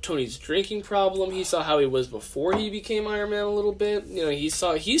saw Tony's drinking problem. He saw how he was before he became Iron Man a little bit. He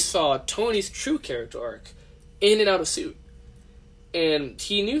saw Tony's true character arc in and out of suit. And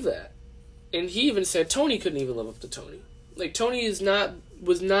he knew that. And he even said Tony couldn't even live up to Tony. Like, Tony was not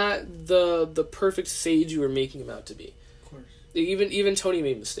the perfect sage you were making him out to be. Of course. Even Tony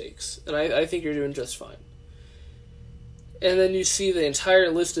made mistakes. And I think you're doing just fine. And then you see the entire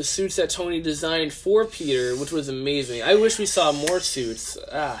list of suits that Tony designed for Peter, which was amazing. I wish we saw more suits.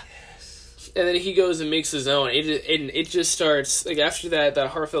 Yes. And then he goes and makes his own. It just starts, like, after that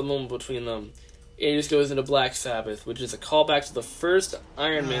heartfelt moment between them, it just goes into Black Sabbath, which is a callback to the first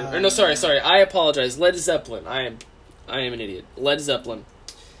Iron Man. Or no, sorry, I apologize. Led Zeppelin. I am an idiot. Led Zeppelin.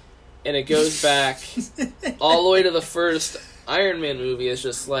 And it goes back all the way to the first Iron Man movie. It's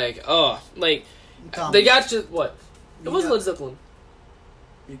just like, oh, like, Thomas, they got you, what? It was Yeah. Led Zeppelin.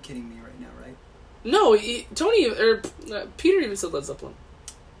 You're kidding me right now, right? No, Peter even said Led Zeppelin.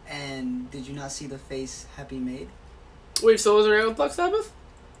 And did you not see the face Happy made? Wait, so was it around with Black Sabbath?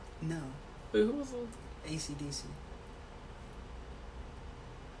 No. Wait, who was it? AC/DC.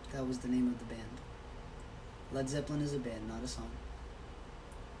 That was the name of the band. Led Zeppelin is a band, not a song.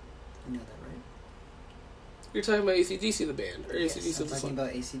 You know that, right? You're talking about AC/DC the band, or Yes, AC/DC I'm the talking song?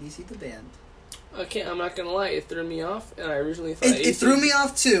 about AC/DC the band. Okay, I'm not gonna lie, it threw me off, and I originally thought It threw me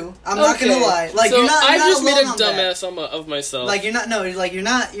off too. I'm not gonna Okay, lie. Like so you're not. I You're just not made alone a on that. dumbass of myself. Like you're not. No. Like you're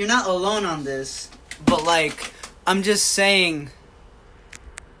not. You're not alone on this. But like, I'm just saying.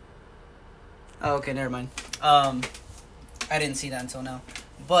 Oh, okay, never mind. I didn't see that until now.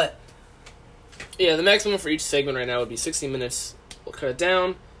 But yeah, the maximum for each segment right now would be 60 minutes. We'll cut it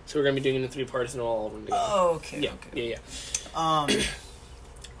down, so we're gonna be doing it in 3 parts, and we'll all run together. oh, okay. Yeah, Okay. yeah.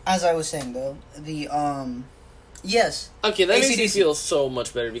 As I was saying though, the yes. Okay, that makes me AC/DC. feel so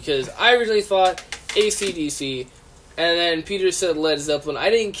much better, because I originally thought AC/DC, and then Peter said Led Zeppelin. I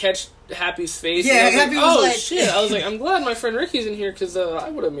didn't catch Happy's face. Yeah, and I was Happy like, was oh like- shit. I was like, I'm glad my friend Ricky's in here, because I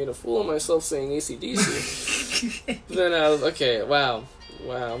would have made a fool of myself saying AC/DC. Then I was, okay, wow,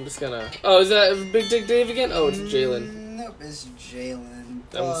 I'm just gonna... Oh, is that Big Dick Dave again? Oh, it's Jalen. Nope, it's Jalen.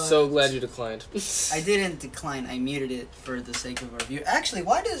 I'm so glad you declined. I didn't decline. I muted it for the sake of our view. Actually,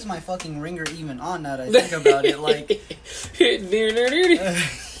 why does my fucking ringer even on now that I think about it? Like,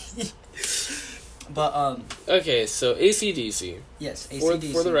 but Okay, so AC/DC. yes, For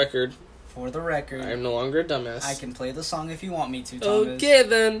AC/DC. the record, For the record, I am no longer a dumbass. I can play the song if you want me to, Thomas. Okay,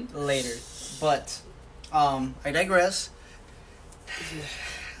 then. Later, but I digress.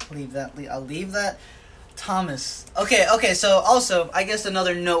 I'll leave that. Thomas. Okay. So also, I guess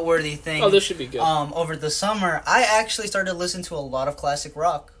another noteworthy thing. Oh, this should be good. Over the summer, I actually started listening to a lot of classic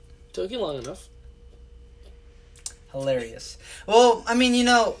rock. Took you long enough. Hilarious. Well, I mean,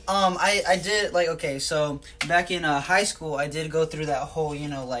 I did, like, okay, so back in high school, I did go through that whole,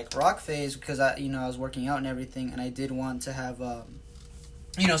 like, rock phase because, I was working out and everything, and I did want to have,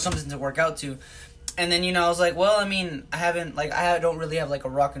 something to work out to. And then, I was like, well, I mean, I don't really have, like, a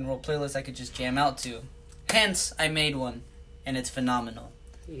rock and roll playlist I could just jam out to. Hence, I made one, and it's phenomenal.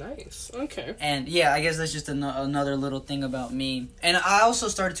 Nice. Okay. And, yeah, I guess that's just another little thing about me. And I also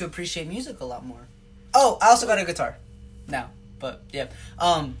started to appreciate music a lot more. Oh, I also got a guitar now, but yeah.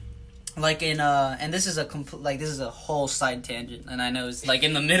 Like in and this is a whole side tangent, and I know it's like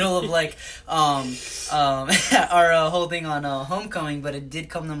in the middle of like our whole thing on Homecoming, but it did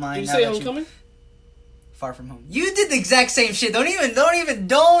come to mind. Did you now say that Homecoming? Far From Home. You did the exact same shit. Don't.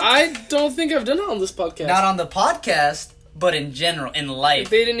 I don't think I've done it on this podcast. Not on the podcast, but in general, in If life.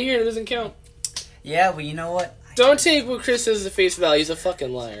 they didn't hear it, it doesn't count. Yeah, but you know what? Don't take what Chris says as a face value. He's a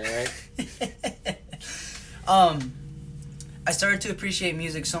fucking liar, right? I started to appreciate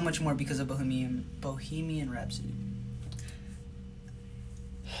music so much more because of Bohemian Rhapsody.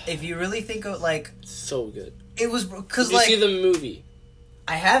 If you really think of, like, So good. it was because, Did you like, see the movie?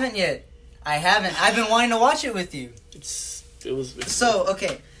 I haven't yet. I've been wanting to watch it with you. It's So,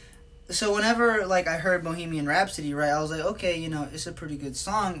 okay. So whenever, like, I heard Bohemian Rhapsody, right, I was like, okay, it's a pretty good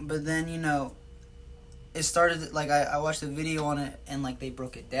song, but then, it started, like, I watched a video on it, and, like, they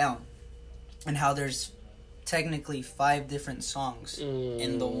broke it down, and how there's technically 5 different songs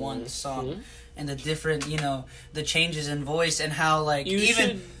in the one song, and the different, the changes in voice, and how, like,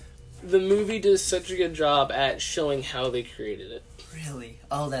 the movie does such a good job at showing how they created it. Really?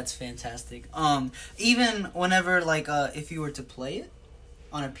 Oh, that's fantastic. Even whenever, like, if you were to play it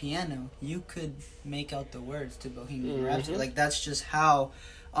on a piano, you could make out the words to Bohemian Rhapsody. Like, that's just how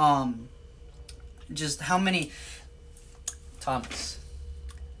many... Thomas.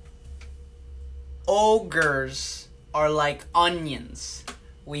 Ogres are like onions.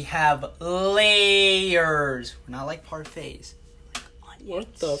 We have layers. We're not like parfaits.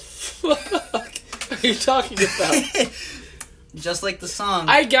 What the fuck are you talking about? Just like the song.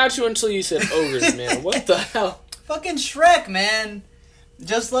 I got you until you said ogres, man. What the hell? Fucking Shrek, man.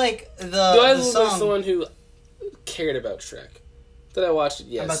 Just like Do I the look song. like someone who cared about Shrek? Did I watch it?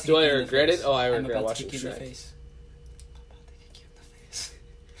 I'm about Yes. to Do kick I you in the regret face. it? Oh, I I'm regret about to watching kick you in the Shrek. face. I'm about to kick you in the face.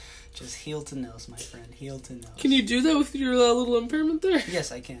 Just heel to nose, my friend. Heel to nose. Can you do that with your little impairment there?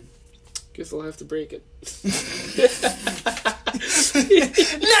 Yes, I can. Guess I'll have to break it.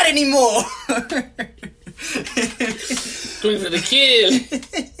 Not anymore. Going for the kill.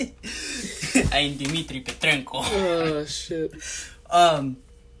 I'm Dimitri Petrenko. Oh, shit.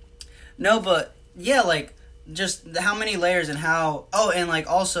 No, but yeah, like just how many layers and how. Oh, and like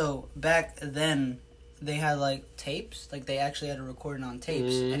also back then they had like tapes. Like they actually had to record it on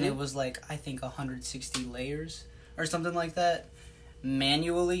tapes, and it was like I think 160 layers or something like that.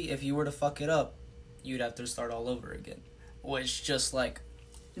 Manually, if you were to fuck it up, you'd have to start all over again. Which just like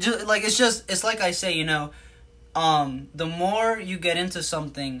it's like I say, you know, the more you get into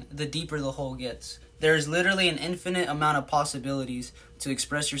something, the deeper the hole gets. There's literally an infinite amount of possibilities to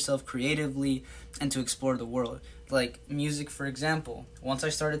express yourself creatively and to explore the world. Like music, for example. Once I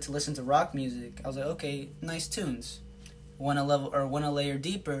started to listen to rock music, I was like, okay, nice tunes. Went a layer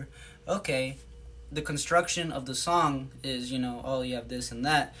deeper. Okay, the construction of the song is, you know, oh, you have this and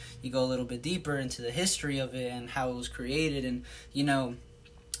that. You go a little bit deeper into the history of it and how it was created, and you know,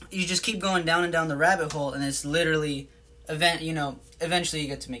 you just keep going down and down the rabbit hole, and it's literally eventually you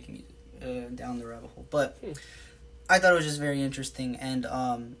get to making music down the rabbit hole. But I thought it was just very interesting, and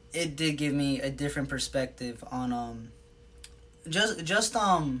it did give me a different perspective on just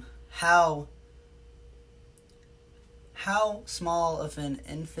how small of an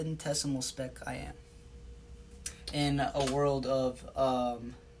infinitesimal speck I am in a world of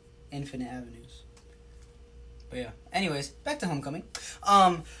infinite avenues. But yeah. Anyways, back to Homecoming.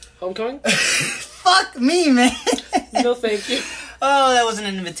 Homecoming? Fuck me, man. No, thank you. Oh, that was an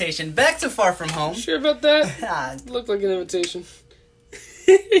invitation. Back to Far From Home. Sure about that? Looked like an invitation.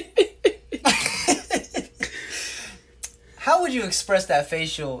 How would you express that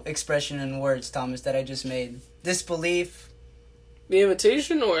facial expression in words, Thomas, that I just made? Disbelief. The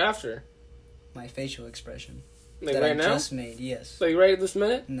invitation or after? My facial expression. Like that right I now? just made, yes. Like right at this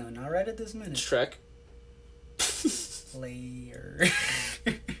minute? No, not right at this minute. Shrek. Layer.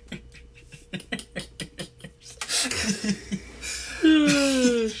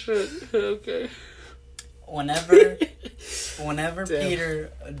 Oh, shit. Okay. Whenever Damn.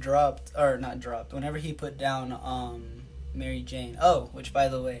 Peter whenever he put down Mary Jane. Oh, which by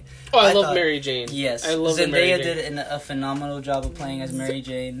the way, I love Mary Jane. Yes, I love Zendaya Mary Jane. did a phenomenal job of playing as Mary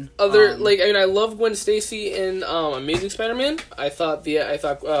Jane. I love Gwen Stacy in Amazing Spider-Man. I thought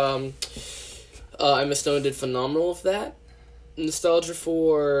Emma Stone did phenomenal with that. Nostalgia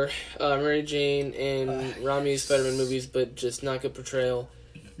for Mary Jane and Raimi's Spider-Man movies, but just not good portrayal.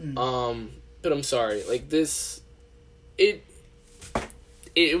 But I'm sorry, like this, it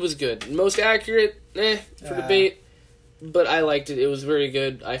was good. Most accurate, for debate. But I liked it. It was very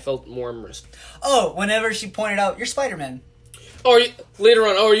good. I felt more immersed. Oh, whenever she pointed out, "You're Spider-Man." Oh, later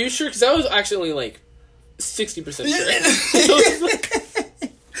on. Oh, are you sure? Because I was actually only like 60% sure.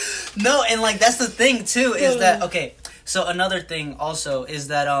 No, and like that's the thing too, is that okay? So another thing also is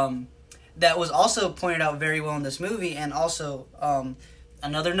that that was also pointed out very well in this movie, and also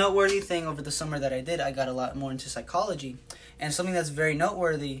another noteworthy thing over the summer that I got a lot more into psychology, and something that's very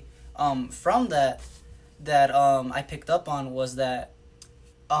noteworthy from that I picked up on was that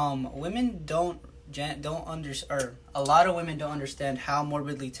women don't understand, or a lot of women don't understand how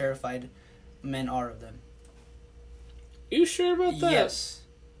morbidly terrified men are of them. You sure about that? Yes,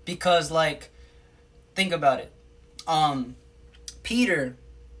 because like, think about it. Peter,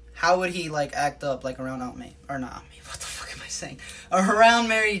 how would he like act up like around Aunt May, or not Aunt May? What the fuck am I saying? Around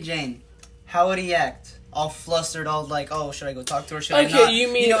Mary Jane, how would he act? All flustered, all like, oh, should I go talk to her? Should I not?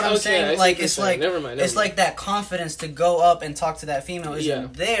 You mean, you know what I'm saying? Like, it's like, never mind. It's like that confidence to go up and talk to that female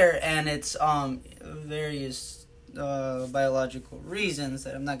isn't there, and it's various biological reasons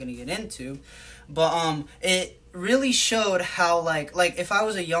that I'm not gonna get into, but it really showed how like if I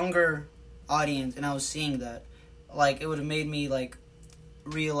was a younger audience and I was seeing that, like it would have made me like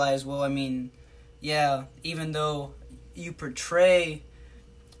realize, well, I mean, yeah, even though I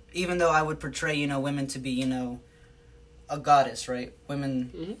would portray, you know, women to be, you know, a goddess, right?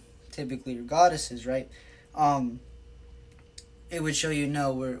 Women typically are goddesses, right? It would show you,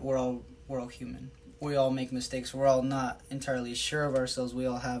 no, we're all human. We all make mistakes. We're all not entirely sure of ourselves. We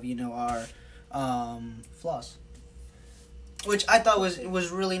all have, you know, our flaws. Which I thought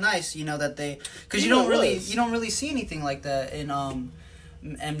was really nice, you know, that they, because you don't really see anything like that in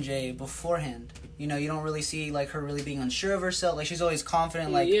MJ beforehand. You know, you don't really see like her really being unsure of herself. Like she's always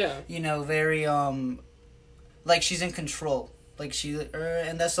confident, like you know, very like she's in control. Like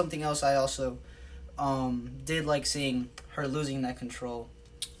and that's something else I also did like, seeing her losing that control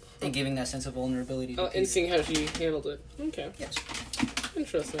and giving that sense of vulnerability to and seeing how she handled it. Okay. Yes.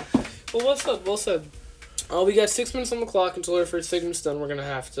 Interesting. Well said. Well said. We got 6 minutes on the clock until our first segment's done. We're gonna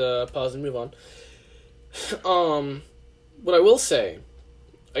have to pause and move on. What I will say,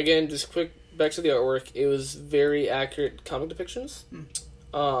 again, just quick back to the artwork. It was very accurate comic depictions.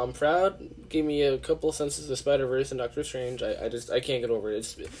 I'm proud. Gave me a couple of senses of Spider-Verse and Doctor Strange. I can't get over it.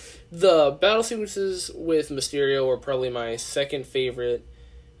 It's the battle sequences with Mysterio are probably my second favorite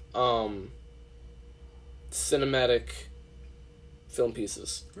cinematic film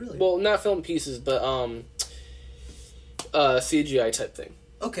pieces. Really? Well, not film pieces, but CGI type thing.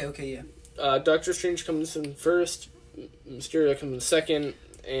 Okay, yeah. Doctor Strange comes in first, Mysterio comes in second,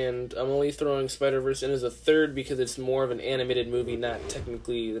 and I'm only throwing Spider-Verse in as a third because it's more of an animated movie, not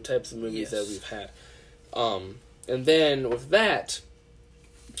technically the types of movies that we've had. And then with that,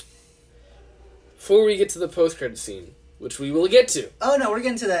 before we get to the post-credit scene, which we will get to. Oh no, we're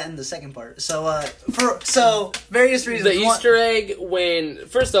getting to that in the second part. So, so various reasons. The Easter egg when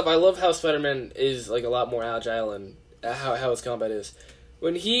first off, I love how Spider-Man is like a lot more agile and how his combat is.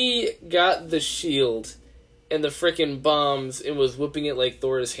 When he got the shield and the frickin' bombs and was whipping it like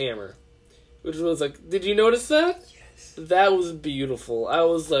Thor's hammer, which was like, did you notice that? Yes. That was beautiful. I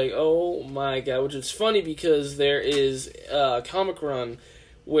was like, oh my god, which is funny because there is a comic run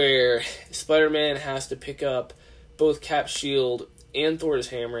where Spider-Man has to pick up both Cap's shield and Thor's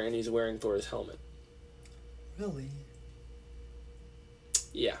hammer, and he's wearing Thor's helmet. Really?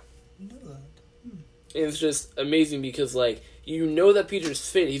 Yeah. I know that. And it's just amazing because, like, you know that Peter's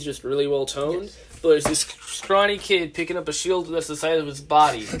fit, he's just really well toned, Yes. but there's this scrawny kid picking up a shield that's the size of his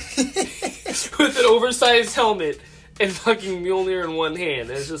body with an oversized helmet and fucking Mjolnir in one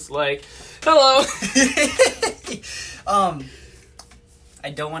hand. And it's just like, hello! I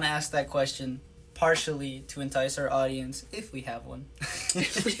don't want to ask that question, partially to entice our audience, if we have one.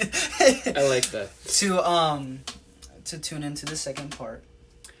 I like that. To tune into the second part.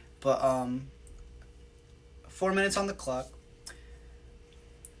 But 4 minutes on the clock.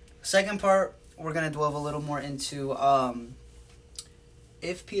 Second part, we're gonna delve a little more into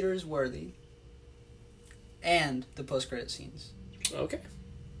if Peter is worthy and the post-credit scenes. Okay.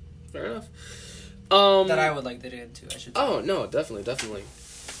 Fair enough. That I would like to get into, I should say. Oh, no, definitely.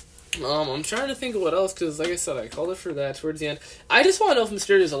 I'm trying to think of what else, because like I said, I called it for that towards the end. I just want to know if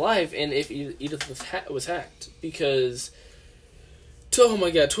Mysterio's alive and if Edith was hacked, because, oh my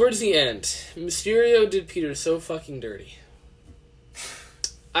god, towards the end, Mysterio did Peter so fucking dirty.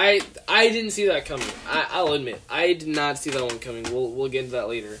 I didn't see that coming. I'll admit, I did not see that one coming. We'll get into that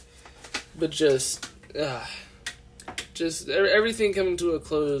later. But just everything coming to a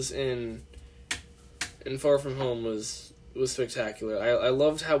close in Far From Home was spectacular. I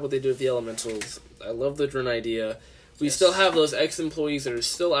loved what they did with the elementals. I love the drone idea. We still have those ex-employees that are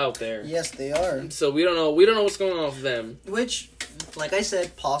still out there. Yes, they are. So we don't know what's going on with them. Which, like I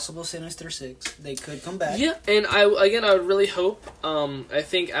said, possible Sinister Six. They could come back. Yeah, and I would really hope. I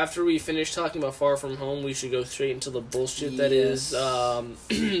think after we finish talking about Far From Home, we should go straight into the bullshit that is the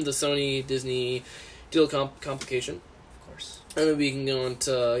Sony Disney deal complication. Of course. And then we can go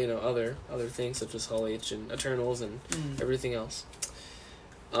into other things such as Hall H and Eternals and everything else.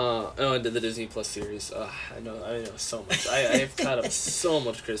 And the Disney Plus series. I know so much. I have caught up so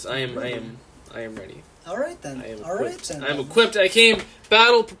much, Chris. I am ready. All right then. I'm equipped. I came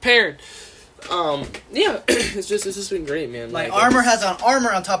battle prepared. Yeah, it's just been great, man. My armor has on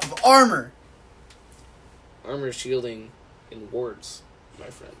armor on top of armor. Armor shielding in words, my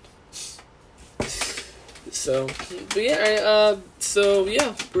friend. So, but yeah,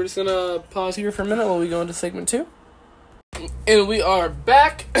 we're just gonna pause here for a minute while we go into segment 2. And we are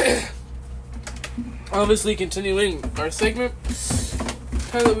back. Obviously continuing our segment.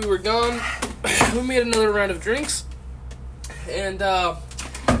 Time that we were gone, we made another round of drinks. And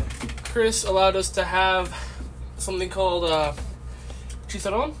Chris allowed us to have something called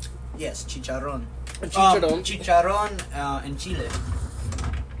chicharrón. Yes, chicharrón. Chicharrón. In Chile.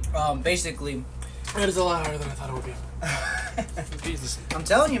 Basically, That is a lot harder than I thought it would be. Jesus. I'm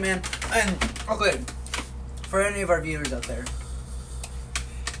telling you, man. And okay, for any of our viewers out there,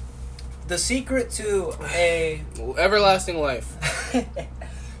 the secret to a everlasting life.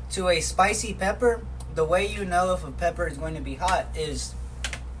 to a spicy pepper, the way you know if a pepper is going to be hot is,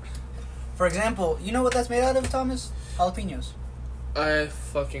 for example, you know what that's made out of, Thomas? Jalapenos. I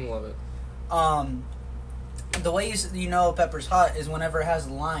fucking love it. The way you know a pepper's hot is whenever it has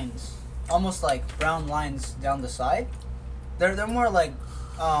lines, almost like brown lines down the side. They're more like,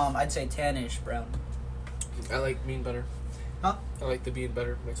 I'd say tannish brown. I like bean butter. Huh? I like the bean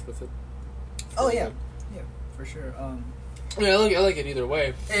butter mixed with it. Oh yeah, yeah, for sure. I mean, I like it either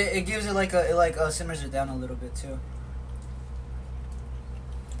way. It gives it like simmers it down a little bit too.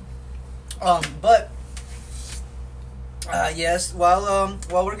 But yes, while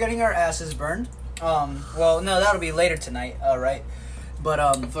we're getting our asses burned, well, no, that'll be later tonight, right? But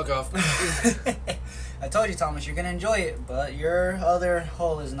fuck off. I told you, Thomas, you're gonna enjoy it, but your other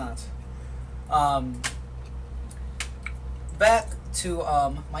hole is not. Back to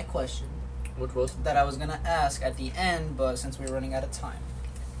my question. What was? That I was gonna ask at the end, but since we're running out of time,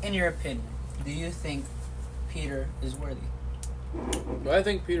 in your opinion, do you think Peter is worthy? I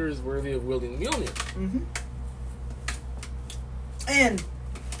think Peter is worthy of wielding Mjolnir. Mm-hmm. And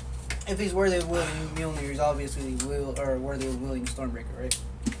if he's worthy of wielding Mjolnir, he's obviously worthy of wielding Stormbreaker, right?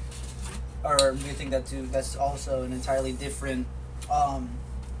 Or do you think that's also an entirely different in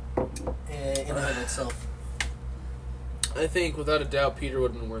and of itself? I think without a doubt Peter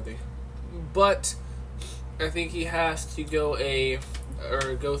would have been worthy, but I think he has to go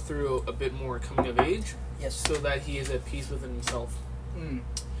through a bit more coming of age. Yes. So that he is at peace within himself.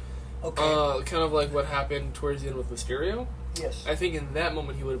 Okay. Kind of like what happened towards the end with Mysterio. Yes. I think in that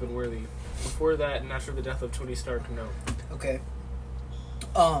moment he would have been worthy. Before that, and after the death of Tony Stark, no. Okay.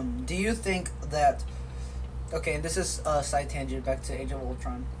 Do you think that... Okay, this is a side tangent back to Age of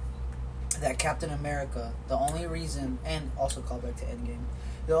Ultron. That Captain America, the only reason... And also call back to Endgame.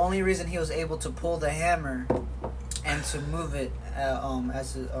 The only reason he was able to pull the hammer and to move it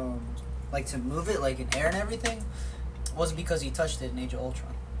to move it like in air and everything was because he touched it in Age of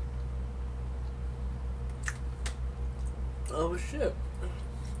Ultron. Oh shit.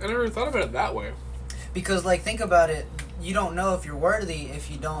 I never thought about it that way. Because, like, think about it. You don't know if you're worthy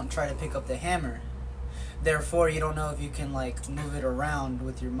if you don't try to pick up the hammer. Therefore, you don't know if you can, like, move it around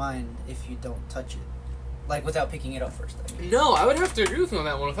with your mind if you don't touch it. Like, without picking it up first. I mean. No, I would have to agree with you on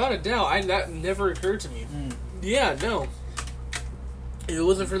that one. Without a doubt, that never occurred to me. Yeah, no. If it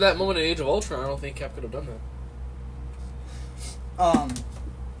wasn't for that moment in Age of Ultron, I don't think Cap could have done that.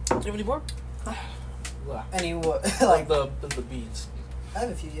 Do you have any more? Any what? Like the beads. I have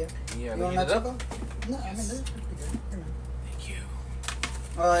a few, yeah. Yeah, you want it to up? No, I mean, they're pretty good. Here, man. Thank you.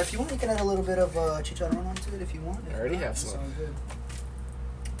 If you want, you can add a little bit of chicharron onto it if you want. I already have some. Sounds good.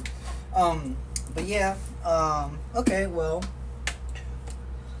 But yeah, okay, well,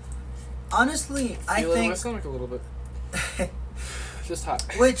 honestly, I Feel it in my think... stomach a little bit. Just hot.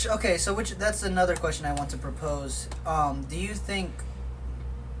 That's another question I want to propose. Do you think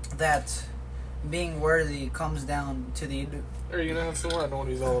that being worthy comes down to the... Are you gonna have some more? I don't want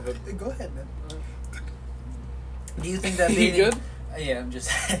to use all of it. Go ahead, man. Do you think that being... You good? Yeah, I'm just...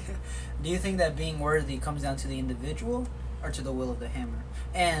 Do you think that being worthy comes down to the individual or to the will of the hammer?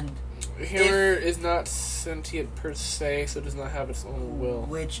 And... Hammer is not sentient per se, so it does not have its own will.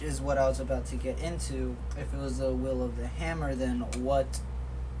 Which is what I was about to get into. If it was the will of the hammer, then what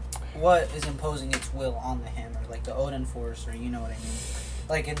is imposing its will on the hammer? Like the Odin Force, or you know what I mean?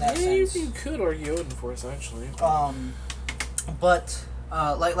 Like in that sense. You could argue Odin Force, actually. But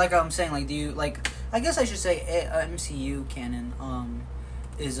like I'm saying, like, do you like? I guess I should say MCU canon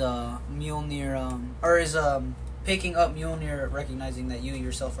is Mjolnir or is picking up Mjolnir recognizing that you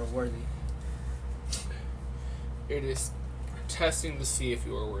yourself are worthy. It is testing to see if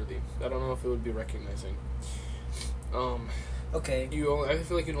you are worthy. I don't know if it would be recognizing. Okay. I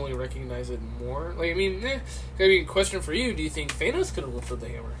feel like you can only recognize it more. Like, I mean, question for you: do you think Thanos could have lifted the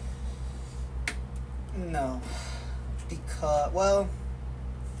hammer? No, because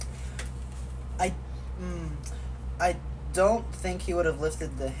I don't think he would have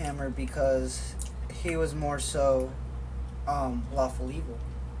lifted the hammer because he was more so lawful evil.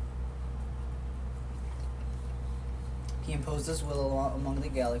 He imposed his will among the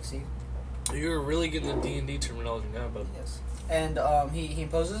galaxy. You're really getting the D&D terminology now, but yes. And he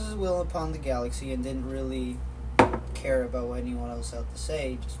imposes his will upon the galaxy and didn't really care about what anyone else had to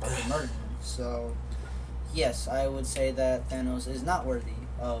say, just fucking murdered him. So, yes, I would say that Thanos is not worthy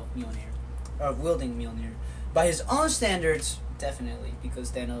of Mjolnir, of wielding Mjolnir. By his own standards, definitely,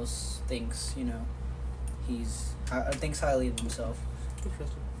 because Thanos thinks, thinks highly of himself.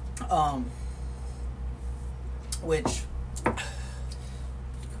 interesting. Which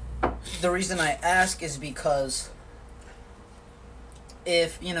the reason I ask is because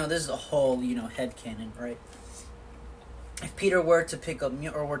if, this is a whole, headcanon, right? If Peter were to pick up,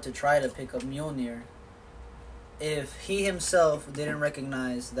 or were to try to pick up Mjolnir, if he himself didn't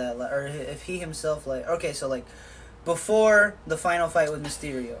recognize that, or if he himself, before the final fight with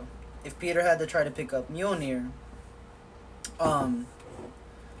Mysterio, if Peter had to try to pick up Mjolnir,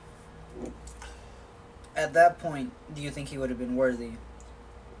 at that point, do you think he would have been worthy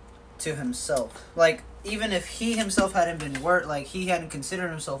to himself? Like, even if he himself hadn't been he hadn't considered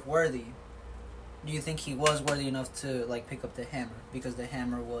himself worthy, do you think he was worthy enough to, pick up the hammer? Because the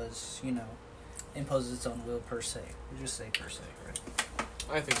hammer was, imposes its own will per se. We just say per se, right?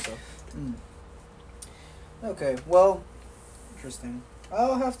 I think so. Okay, well, interesting.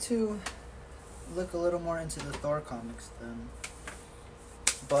 I'll have to look a little more into the Thor comics then.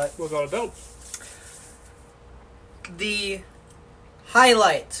 But Without a doubt. the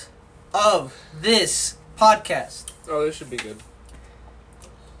highlight of this podcast. Oh, this should be good.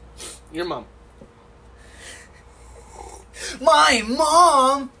 Your mom. My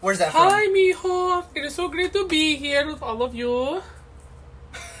mom! Where's that from? Hi, mijo. It is so great to be here with all of you.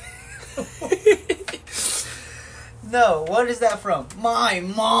 No, what is that from? My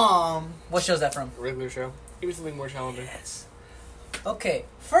mom! What show's that from? A regular show. Give me something more challenging. Yes. Okay,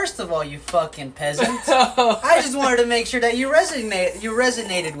 first of all, you fucking peasant. I just wanted to make sure that you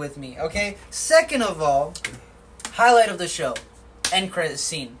resonated with me, okay? Second of all, highlight of the show, end credit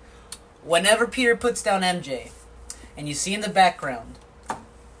scene. Whenever Peter puts down MJ, and you see in the background,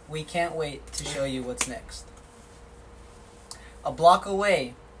 we can't wait to show you what's next. A block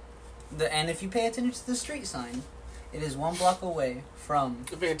away, and if you pay attention to the street sign, it is 1 block away from...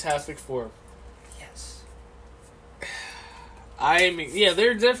 The Fantastic Four. Yes. Yeah,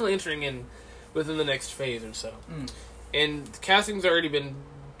 they're definitely entering in within the next phase or so. And the casting's already been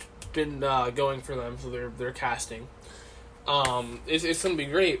going for them, so they're casting. It's gonna be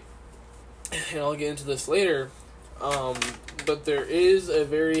great, and I'll get into this later. But there is a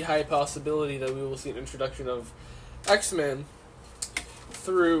very high possibility that we will see an introduction of X-Men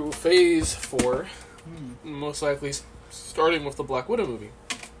through Phase 4, most likely starting with the Black Widow movie.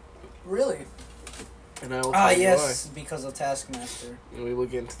 Really? And I will tell you yes, because of Taskmaster. why. And we will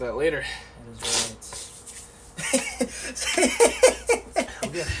get into that later. That is right.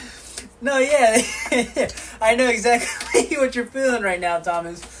 Okay. No, yeah. I know exactly what you're feeling right now,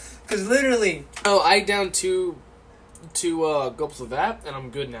 Thomas. Because literally... Oh, I downed two gulps of that, and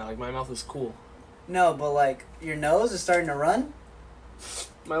I'm good now. Like, my mouth is cool. No, but like, your nose is starting to run?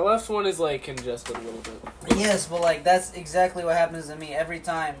 My left one is, like, congested a little bit. Yes, but like, that's exactly what happens to me every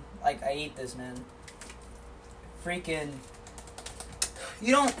time, like, I eat this, man. Freaking...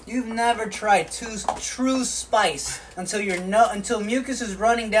 You've never tried true spice until mucus is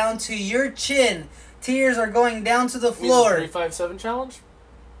running down to your chin. Tears are going down to the floor. 357 challenge?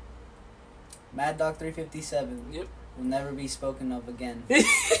 Mad Dog 357. Yep. Will never be spoken of again.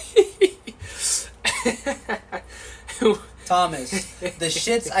 Thomas, the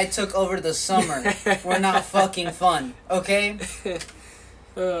shits I took over the summer were not fucking fun, okay?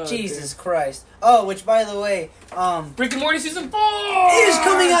 Oh, Jesus Christ. Oh, which by the way, Rick and Morty season 4 is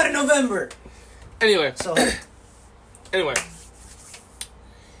coming out in November. Anyway. So, Anyway.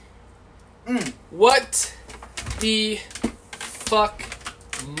 What the fuck,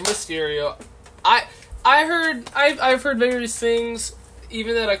 Mysterio? I've heard various things,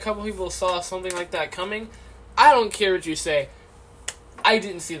 even that a couple people saw something like that coming. I don't care what you say. I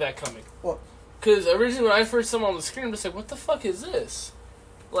didn't see that coming. What? Because originally when I first saw him on the screen, I'm just like, what the fuck is this?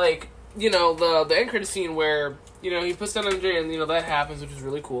 Like, the end credit scene where, he puts down MJ and, that happens, which is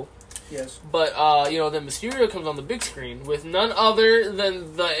really cool. yes. But, then Mysterio comes on the big screen with none other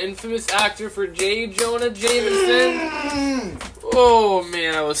than the infamous actor for J. Jonah Jameson. Oh,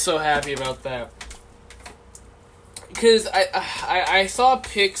 man, I was so happy about that. Because I saw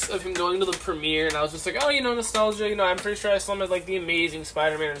pics of him going to the premiere, and I was just like, oh, nostalgia, I'm pretty sure I saw him as, like, the Amazing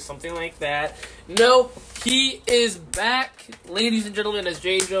Spider-Man or something like that. No, he is back, ladies and gentlemen, as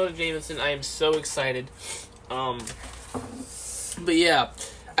J. Jonah Jameson. I am so excited. But yeah,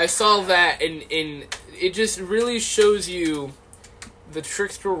 I saw that, and it just really shows you the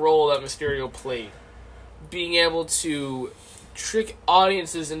trickster role that Mysterio played. Being able to trick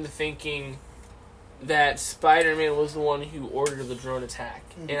audiences into thinking that Spider-Man was the one who ordered the drone attack.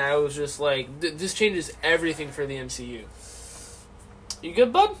 And I was just like, this changes everything for the MCU. You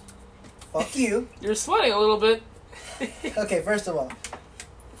good, bud? Fuck you. You're sweating a little bit. Okay, first of all.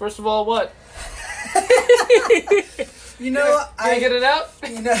 First of all, what? You know, I get it out?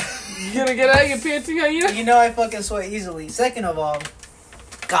 You know, You gonna get out your panty, hyena? you know I fucking sweat easily. Second of all,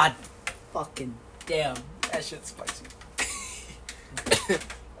 God fucking damn, that shit's spicy.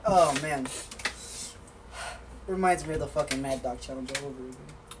 Oh, man. Reminds me of the fucking Mad Dog challenge all over again.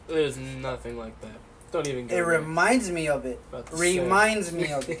 There's nothing like that. Don't even go It there. reminds me of it. About to Reminds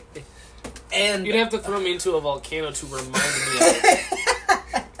me of it. And You'd have to throw me into a volcano to remind me of it.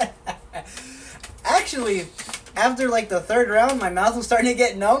 actually, after like the third round, my mouth was starting to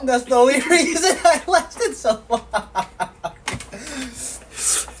get numb. That's the only reason I lasted so long.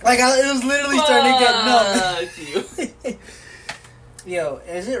 It was literally starting to get numb. Yo,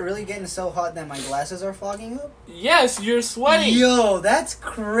 is it really getting so hot that my glasses are fogging up? Yes, you're sweating. Yo, that's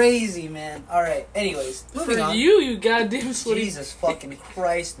crazy, man. Alright, anyways, moving For on. you goddamn sweaty. Jesus fucking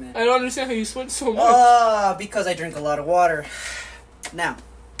Christ, man. I don't understand how you sweat so much. Because I drink a lot of water. Now,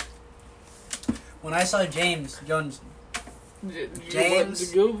 when I saw James Jones,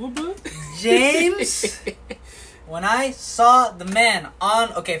 James. James, when I saw the man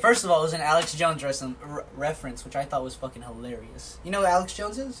on, okay, first of all, it was an Alex Jones reference, which I thought was fucking hilarious. You know who Alex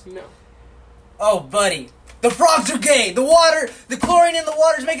Jones is? No. Oh, buddy, the frogs are gay. The water, the chlorine in the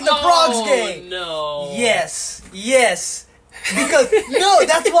water is making the frogs gay. No. Yes. Because no,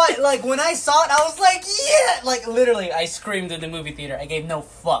 that's why. Like when I saw it, I was like, yeah. Like literally, I screamed in the movie theater. I gave no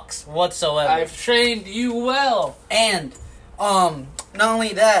fucks whatsoever. I've trained you well. And not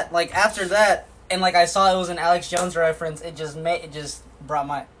only that, like after that, and like I saw it was an Alex Jones reference. It just brought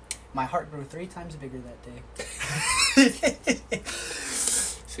my heart grew 3 times bigger that day.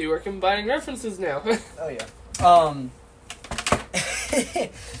 See, we're combining references now. Oh yeah.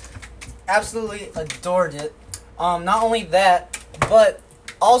 Absolutely adored it. Not only that, but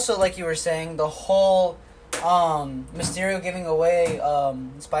also like you were saying, the whole Mysterio giving away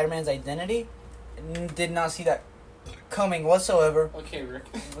Spider-Man's identity, did not see that coming whatsoever. Okay, Rick.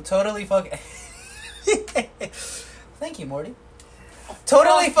 Totally fucking. Thank you, Morty.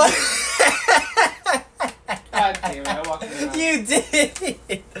 Totally fucking. God damn it! I walked around. You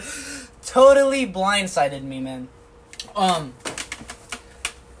did. Totally blindsided me, man.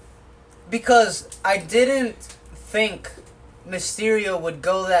 Because I didn't think Mysterio would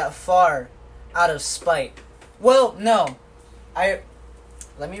go that far out of spite. Well, no.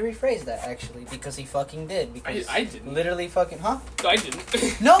 Let me rephrase that, actually, because he fucking did. Because I didn't. Literally fucking, huh? I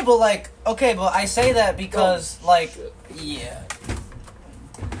didn't. No, but like, okay, but I say that because, like, yeah.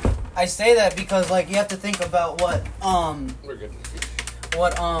 I say that because, like, you have to think about what, We're good.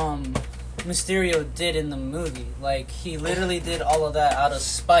 what, Mysterio did in the movie. Like, he literally did all of that out of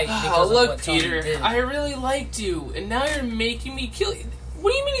spite because of look, what Tony Peter, did. I really liked you, and now you're making me kill you.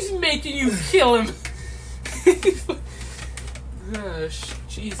 What do you mean he's making you kill him? Gosh,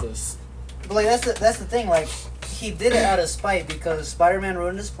 Jesus. But, like, that's the thing, like, he did it out of spite because Spider-Man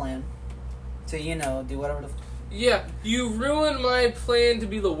ruined his plan to, do whatever the... Yeah, you ruined my plan to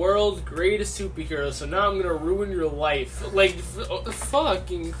be the world's greatest superhero, so now I'm gonna ruin your life. Like,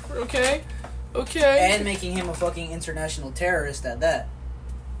 fucking, okay? And making him a fucking international terrorist at that.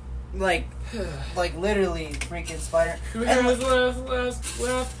 Like literally, freaking Spider... Who has last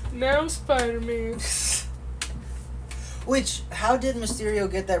now, Spider-Man? Which, how did Mysterio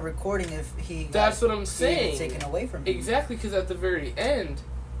get that recording if he That's what I'm saying. Taken away from him? Exactly, because at the very end...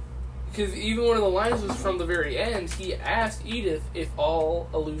 Because even one of the lines was from the very end, he asked Edith if all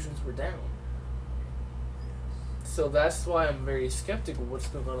illusions were down. So that's why I'm very skeptical what's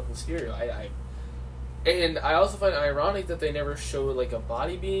going on with Mysterio. And I also find it ironic that they never showed like a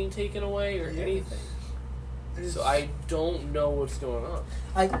body being taken away or anything. So I don't know what's going on.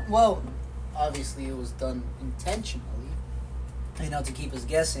 Well, obviously it was done intentionally. To keep us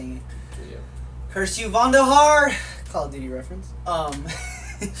guessing. Yeah. Curse you, Vandahar! Call of Duty reference. I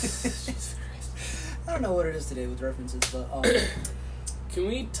don't know what it is today with references, but Can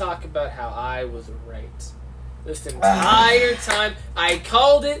we talk about how I was right? This entire time, I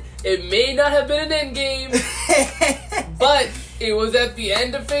called it. It may not have been an endgame, but it was at the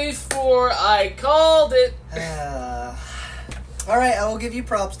end of Phase 4. I called it. Alright, I will give you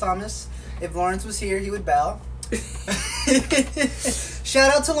props, Thomas. If Lawrence was here, he would bow.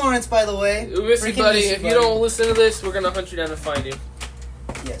 Shout out to Lawrence, by the way. Miss you, buddy. If you don't listen to this, we're gonna hunt you down and find you.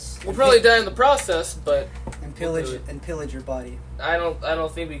 Yes. We'll probably die in the process, but and pillage your body. I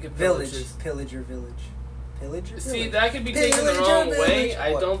don't think we could pillage your village. Pillage your See, village. that could be taken the wrong way.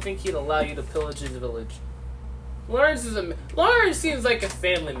 I don't think he'd allow you to pillage his village. Lawrence seems like a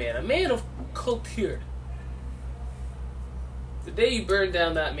family man, a man of culture. The day you burn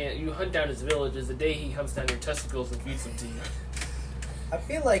down that man, you hunt down his village, is the day he hunts down your testicles and feeds them to you. I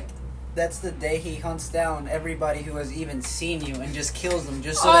feel like that's the day he hunts down everybody who has even seen you and just kills them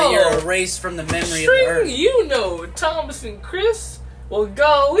just so that you're erased from the memory of the earth. You know, Thomas and Chris. Well,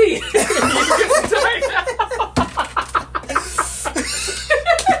 golly. You're gonna die now.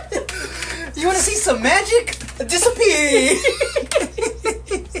 You want to see some magic? Disappear!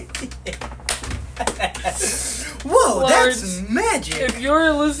 Whoa, Lawrence, that's magic! If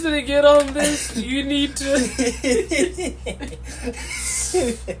you're listening in on this, you need to...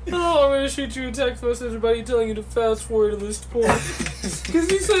 Oh, I'm gonna shoot you a text message about you telling you to fast forward to this point.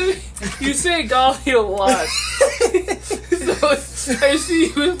 Because you say golly a lot. So I see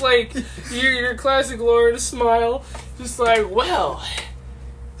you with like your classic Lawrence smile, just like, well,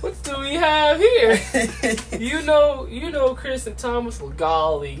 what do we have here? You know Chris and Thomas, well,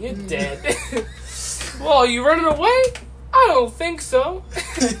 golly, you're dead. Well, you running away? I don't think so.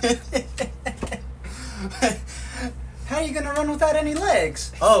 How are you gonna run without any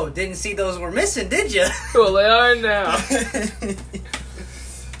legs? Oh, didn't see those were missing, did you? Well, they are now.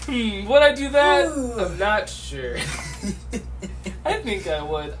 Would I do that? Ooh. I'm not sure. I think I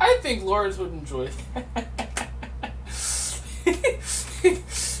would. I think Lawrence would enjoy that.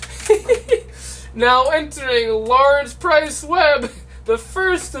 Now entering Lawrence Price Webb, the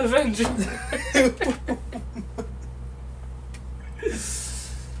first Avenger.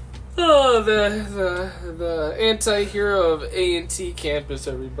 Oh, the anti-hero of A&T campus,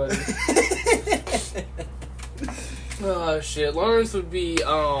 everybody. Oh shit, Lawrence would be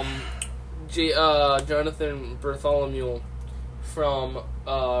Jonathan Bartholomew from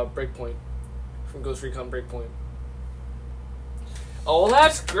Breakpoint, from Ghost Recon Breakpoint. Oh, well,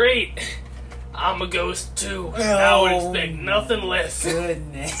 that's great. I'm a ghost too. I would expect nothing less.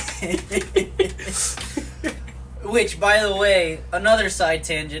 Goodness. Which, by the way, another side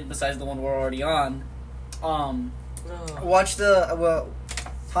tangent besides the one we're already on. Watch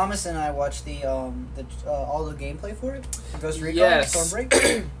Thomas and I watched the all the gameplay for it. Ghost Recon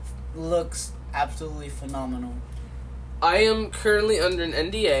Stormbreak. Looks absolutely phenomenal. I am currently under an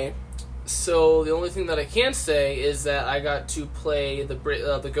NDA, so the only thing that I can say is that I got to play the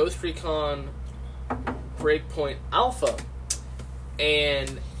Ghost Recon Breakpoint Alpha,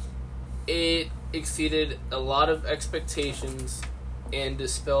 and it exceeded a lot of expectations and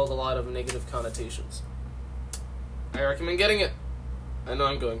dispelled a lot of negative connotations. I recommend getting it. I know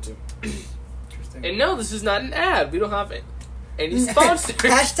I'm going to. Interesting. And no, this is not an ad. We don't have any sponsors.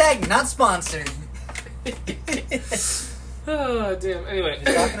 Hashtag not sponsored. Oh, damn. Anyway.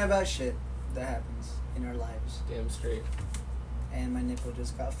 Just talking about shit that happens in our lives. Damn straight. And my nipple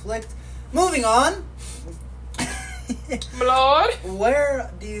just got flicked. Moving on. My lord.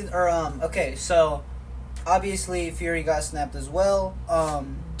 Where do you... okay, so... Obviously, Fury got snapped as well.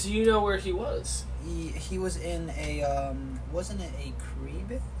 Do you know where he was? He was in a, wasn't it a Kree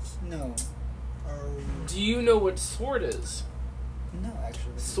base? No. Do you know what Sword is? No,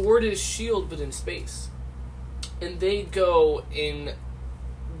 actually. Sword is S.H.I.E.L.D., but in space. And they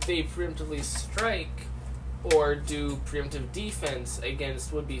preemptively strike or do preemptive defense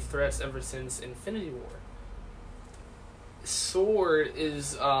against would-be threats ever since Infinity War. Sword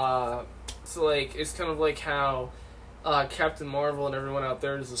is, it's kind of like how Captain Marvel and everyone out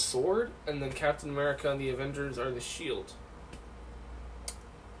there is a sword, and then Captain America and the Avengers are the shield.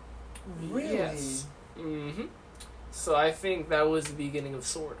 Really? Yes. Mm-hmm. So I think that was the beginning of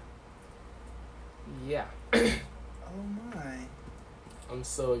Sword. Yeah. Oh my. I'm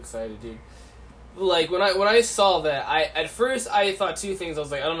so excited, dude. Like, when I saw that, at first I thought two things. I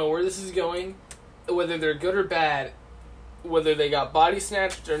was like, I don't know where this is going, whether they're good or bad, whether they got body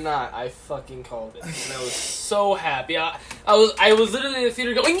snatched or not. I fucking called it, and I was so happy. I was literally in the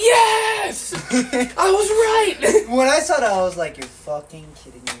theater going, yes, I was right. When I saw that, I was like, you're fucking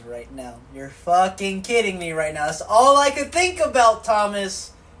kidding me right now. You're fucking kidding me right now. That's all I could think about,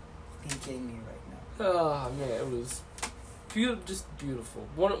 Thomas. Fucking kidding me right now. Oh man, it was just beautiful.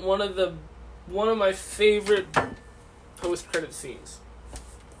 One of my favorite post-credit scenes.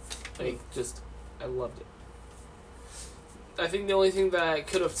 Like, I loved it. I think the only thing that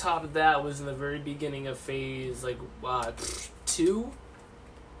could have topped that was in the very beginning of phase, 2?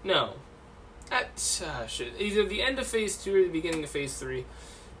 No. Shit. Either the end of phase 2 or the beginning of phase 3,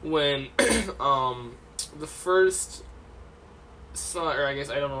 when, the first sign, or I guess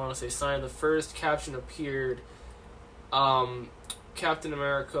I don't want to say sign, the first caption appeared, Captain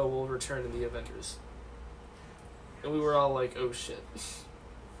America will return in the Avengers. And we were all like, oh shit.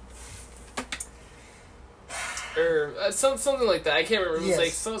 Or something like that. I can't remember. It was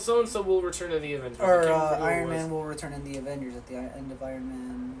like, so-and-so will return in the Avengers. Or Iron Man will return in the Avengers at the end of Iron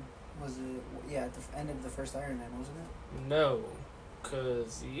Man. Was it? Yeah, at the end of the first Iron Man, wasn't it? No.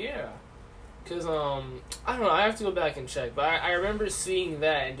 Because, I don't know, I have to go back and check. But I remember seeing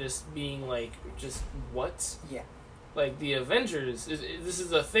that and just being like, what? Yeah. Like, the Avengers, this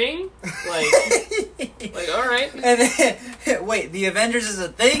is a thing? Like, alright. And then, wait, the Avengers is a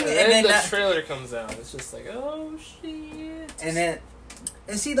thing? And then the trailer comes out. It's just like, oh, shit. And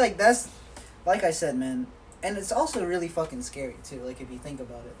see, like, that's, like I said, man, and it's also really fucking scary, too, like, if you think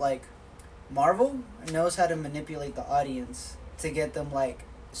about it. Like, Marvel knows how to manipulate the audience to get them, like,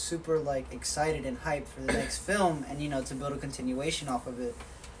 super, like, excited and hyped for the next film and, to build a continuation off of it.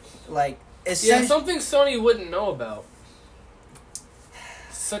 Like, yeah, something Sony wouldn't know about.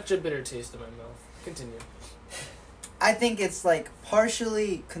 Such a bitter taste in my mouth. Continue. I think it's, like,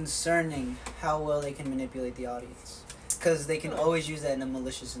 partially concerning how well they can manipulate the audience. Because they can always use that in a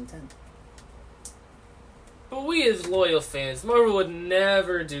malicious intent. But we as loyal fans, Marvel would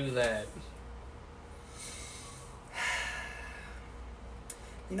never do that.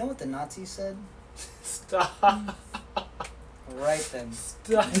 You know what the Nazis said? Stop. Right then.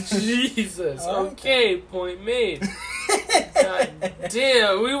 Stop. Jesus. Okay. Okay, point made. God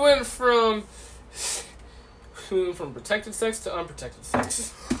damn, we went from protected sex to unprotected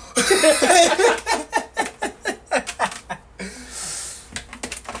sex.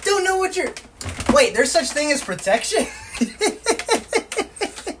 Don't know what you're... Wait, there's such thing as protection?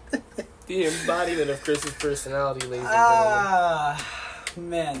 The embodiment of Chris's personality, ladies and gentlemen.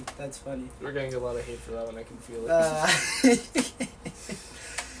 Man, that's funny. We're getting a lot of hate for that one, I can feel it.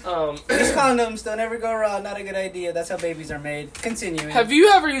 Use condoms, don't ever go wrong, not a good idea. That's how babies are made. Continuing. Have you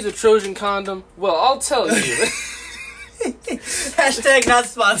ever used a Trojan condom? Well, I'll tell you. Hashtag not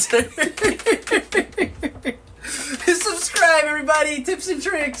sponsored. Subscribe, everybody. Tips and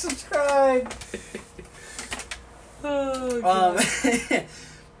tricks. Subscribe. Oh, God.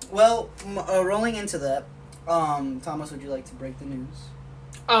 Well, rolling into that, Thomas, would you like to break the news?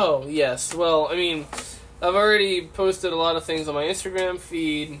 Oh, yes. Well, I mean, I've already posted a lot of things on my Instagram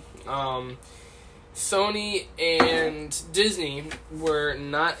feed. Sony and Disney were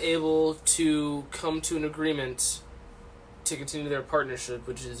not able to come to an agreement to continue their partnership,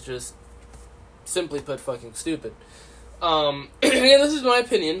 which is just, simply put, fucking stupid. And this is my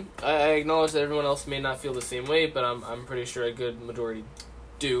opinion. I acknowledge that everyone else may not feel the same way, but I'm pretty sure a good majority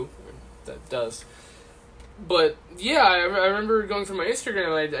do. That does. But, yeah, I remember going through my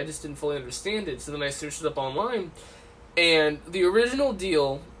Instagram and I just didn't fully understand it, so then I searched it up online, and the original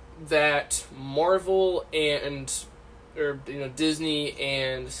deal that Marvel and Disney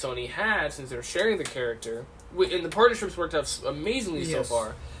and Sony had, since they're sharing the character, and the partnerships worked out amazingly so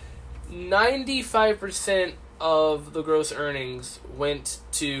far, 95% of the gross earnings went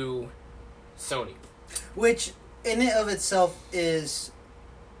to Sony. Which, in and of itself, is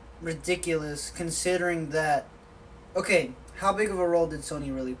ridiculous, considering that... Okay, how big of a role did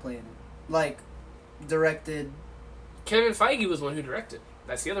Sony really play in it? Like, directed... Kevin Feige was the one who directed.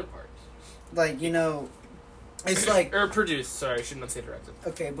 That's the other part. Like, it's like... Or produced, sorry, I should not say directed.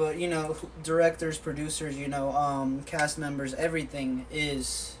 Okay, but, directors, producers, cast members, everything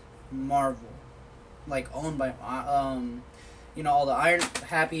is Marvel. Like, owned by, all the Aunt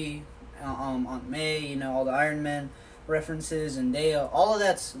May, all the Iron Man references, and all of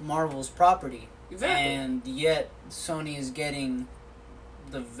that's Marvel's property. Exactly. And yet, Sony is getting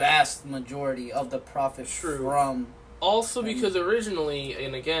the vast majority of the profit from... Also because originally,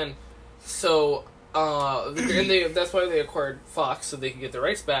 and again, so... that's why they acquired Fox, so they could get their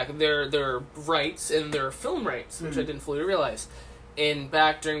rights back. Their rights and their film rights, which I didn't fully realize. And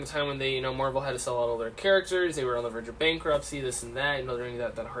back during the time when they, Marvel had to sell out all their characters, they were on the verge of bankruptcy, this and that, during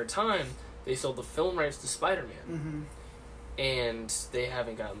that hard time, they sold the film rights to Spider-Man. Mm-hmm. And they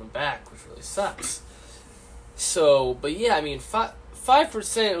haven't gotten them back, which really sucks. So, but yeah,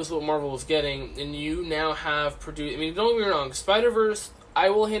 5% was what Marvel was getting, and you now have produced... don't get me wrong, Spider-Verse, I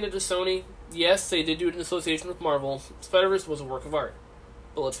will hand it to Sony. Yes, they did do it in association with Marvel. Spider-Verse was a work of art.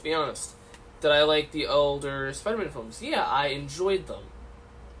 But let's be honest. Did I like the older Spider-Man films? Yeah, I enjoyed them.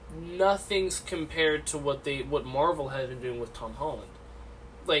 Nothing's compared to what Marvel had been doing with Tom Holland.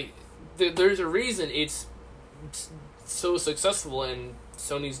 Like, there's a reason it's so successful and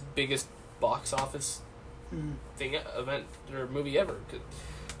Sony's biggest box office event or movie ever.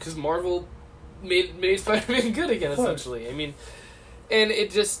 Because Marvel made Spider-Man good again, essentially. And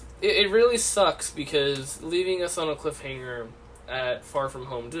it really sucks because leaving us on a cliffhanger at Far From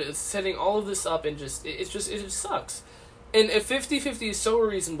Home, setting all of this up, and it just sucks. And a 50-50 is so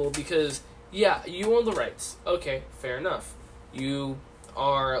reasonable because, yeah, you own the rights. Okay, fair enough. You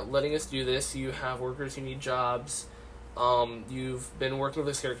are letting us do this. You have workers who need jobs. You've been working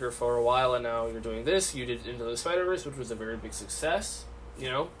with this character for a while, and now you're doing this. You did Into the Spider-Verse, which was a very big success.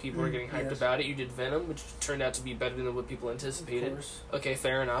 People were getting hyped about it. You did Venom, which turned out to be better than what people anticipated. Okay,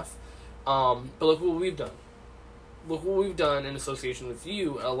 fair enough. But look what we've done. Look what we've done in association with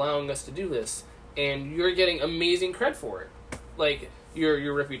you, allowing us to do this, and you're getting amazing cred for it. Like,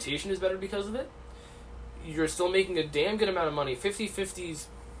 your reputation is better because of it. You're still making a damn good amount of money. 50-50's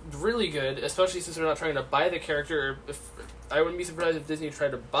really good, especially since they're not trying to buy the character. I wouldn't be surprised if Disney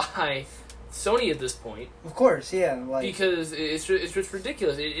tried to buy Sony at this point. Of course, yeah. Because it's just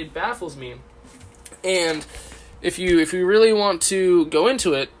ridiculous. It baffles me. And if you really want to go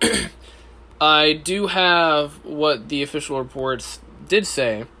into it, I do have what the official reports did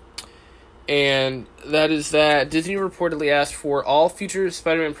say, and that is that Disney reportedly asked for all future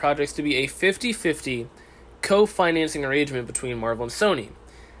Spider-Man projects to be a 50-50 co-financing arrangement between Marvel and Sony.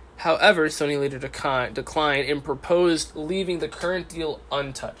 However, Sony later declined and proposed leaving the current deal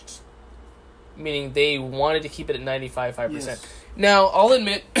untouched. meaning they wanted to keep it at 95.5%. Yes. Now, I'll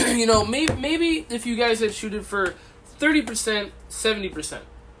admit, maybe if you guys had shooted for 30%, 70%,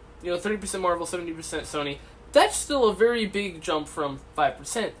 30% Marvel, 70% Sony, that's still a very big jump from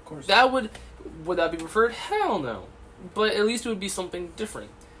 5%. Of course. Would that be preferred? Hell no. But at least it would be something different.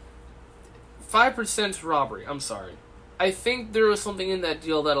 5% robbery. I'm sorry. I think there was something in that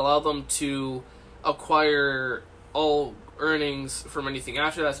deal that allowed them to acquire all earnings from anything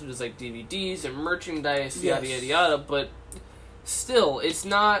after that, such as like DVDs and merchandise, yada yada yada. But still, it's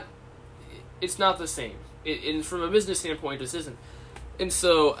not the same. And from a business standpoint, this isn't. And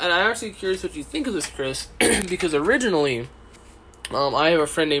I'm actually curious what you think of this, Chris, because originally, I have a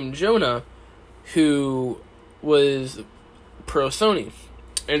friend named Jonah who was pro Sony,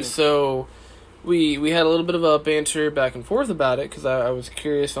 and so we had a little bit of a banter back and forth about it because I was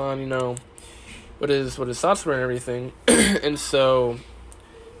curious on what his thoughts were and everything, and so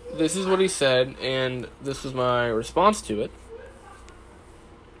this is what he said, and this was my response to it.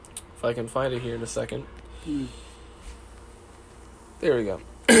 If I can find it here in a second. There we go.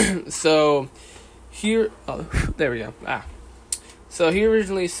 So here, there we go. So he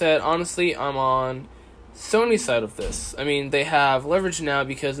originally said, honestly, I'm on Sony's side of this. I mean, they have leverage now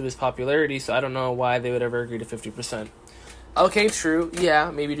because of his popularity, so I don't know why they would ever agree to 50%. Okay, true.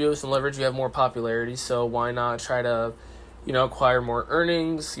 Yeah, maybe do with some leverage. You have more popularity, so why not try to, acquire more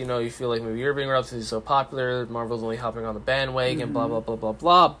earnings? You feel like maybe you're being relatively so popular, Marvel's only hopping on the bandwagon, blah, blah, blah, blah,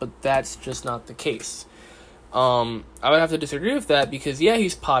 blah, but that's just not the case. I would have to disagree with that because, yeah,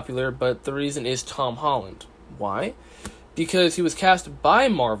 he's popular, but the reason is Tom Holland. Why? Because he was cast by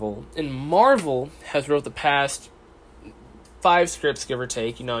Marvel, and Marvel has wrote the past 5 scripts, give or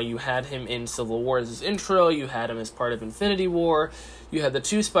take. You had him in Civil War as his intro, you had him as part of Infinity War, you had the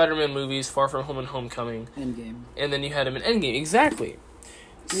 2 Spider-Man movies, Far From Home and Homecoming. Endgame. And then you had him in Endgame. Exactly.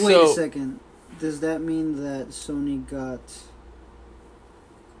 Wait a second. Does that mean that Sony got...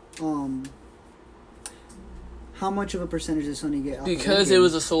 How much of a percentage did Sony get? Because it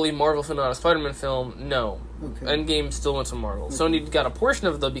was a solely Marvel film, not a Spider-Man film, no. Okay. Endgame still went to Marvel. Okay. Sony got a portion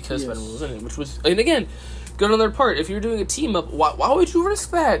of it, though, because Spider-Man was in it, which was... And again, good on their part. If you're doing a team-up, why would you risk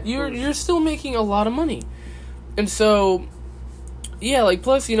that? You're still making a lot of money. And so, yeah,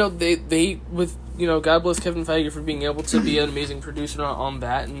 plus, they with, God bless Kevin Feige for being able to be an amazing producer on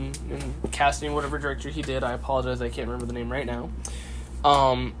that and casting whatever director he did. I apologize, I can't remember the name right now.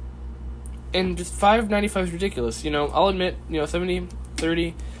 And just $5.95 is ridiculous. I'll admit,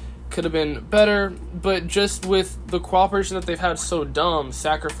 70-30 could have been better, but just with the cooperation that they've had so dumb,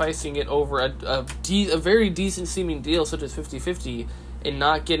 sacrificing it over a very decent seeming deal such as 50-50 and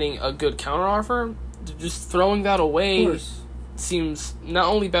not getting a good counteroffer, just throwing that away seems not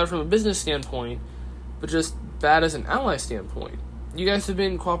only bad from a business standpoint, but just bad as an ally standpoint. You guys have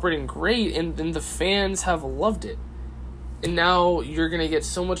been cooperating great, and the fans have loved it. And now you're going to get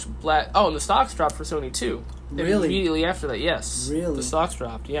so much and the stocks dropped for Sony, too. Really? Immediately after that, yes. Really? The stocks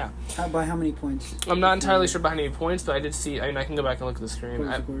dropped, yeah. By how many points? I'm not entirely sure by how many points, but I did see... I can go back and look at the screen.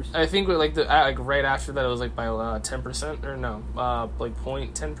 Of course. I think right after that, it was by 10%, or no,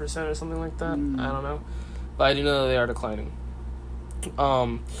 0.10% or something like that. I don't know. But I do know that they are declining.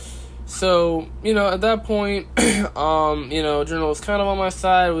 So, at that point, Journal was kind of on my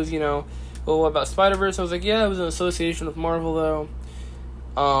side. It was, well, what about Spider-Verse? I was like, yeah, it was an association with Marvel,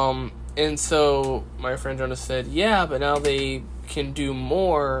 though. And so my friend Jonas said, yeah, but now they can do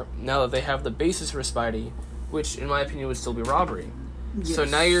more now that they have the basis for Spidey, which, in my opinion, would still be robbery. Yes. So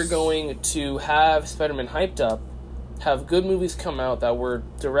now you're going to have Spider-Man hyped up, have good movies come out that were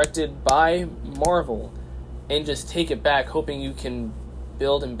directed by Marvel, and just take it back, hoping you can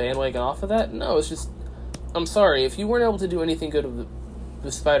build and bandwagon off of that? No, it's just... I'm sorry, if you weren't able to do anything good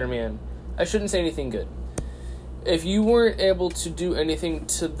with Spider-Man... I shouldn't say anything good. If you weren't able to do anything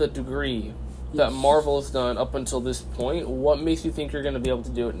to the degree that Marvel has done up until this point, what makes you think you're going to be able to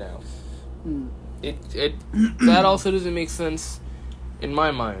do it now? That also doesn't make sense in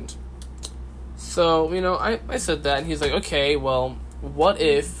my mind. So, I said that, and he's like, okay, well, what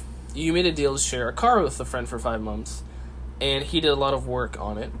if you made a deal to share a car with a friend for 5 months, and he did a lot of work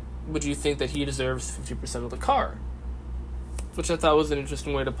on it? Would you think that he deserves 50% of the car? Which I thought was an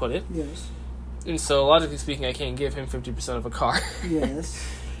interesting way to put it. Yes. And so, logically speaking, I can't give him 50% of a car. Yes.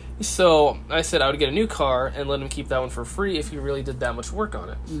 So, I said I would get a new car and let him keep that one for free if he really did that much work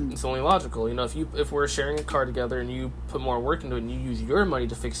on it. It's only logical. If we're sharing a car together and you put more work into it and you use your money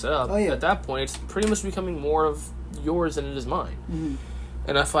to fix it up, at that point, it's pretty much becoming more of yours than it is mine.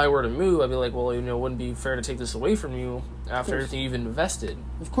 And if I were to move, I'd be like, well, it wouldn't be fair to take this away from you after everything you've invested.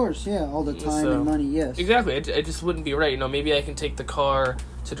 Of course, yeah, all the time and money, yes. Exactly. It just wouldn't be right. Maybe I can take the car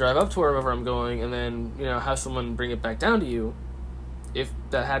to drive up to wherever I'm going and then, have someone bring it back down to you if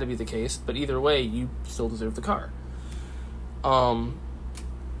that had to be the case. But either way, you still deserve the car.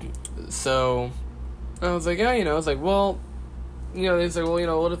 So I was like, yeah, I was like, well, it's like,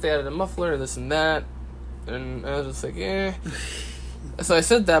 well, what if they added a muffler and this and that? And I was just like, eh. So I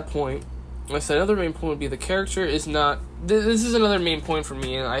said that point. I said another main point would be the character is not... This is another main point for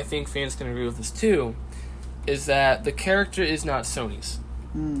me, and I think fans can agree with this too, is that the character is not Sony's.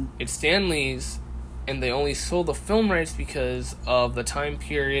 It's Stan Lee's, and they only sold the film rights because of the time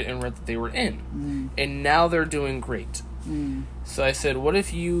period and that they were in. And now they're doing great. So I said, what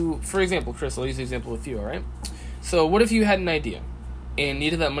if you... For example, Chris, I'll use the example with you, alright? So what if you had an idea and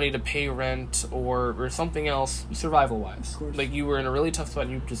needed that money to pay rent or something else survival-wise? Like you were in a really tough spot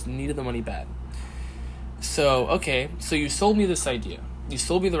and you just needed the money bad. So, okay, so you sold me this idea. You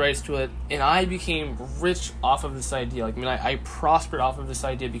sold me the rights to it, and I became rich off of this idea. Like, I prospered off of this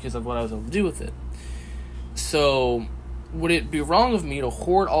idea because of what I was able to do with it. So, would it be wrong of me to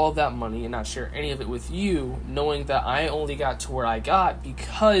hoard all of that money and not share any of it with you, knowing that I only got to where I got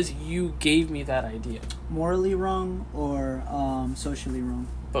because you gave me that idea? Morally wrong or socially wrong?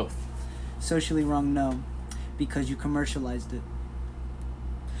 Both. Socially wrong, no, because you commercialized it.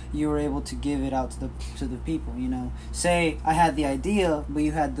 You were able to give it out to the people. Say I had the idea, but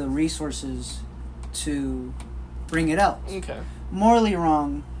you had the resources to bring it out. Okay. Morally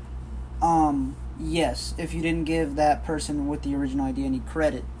wrong. Yes, if you didn't give that person with the original idea any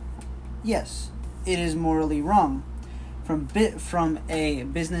credit, yes, it is morally wrong. From a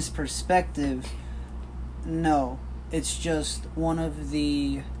business perspective, no, it's just one of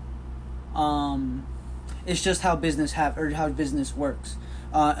the it's just how how business works.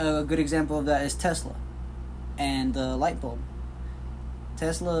 A good example of that is Tesla and the light bulb.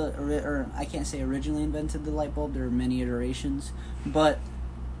 Tesla, or I can't say originally invented the light bulb. There are many iterations, but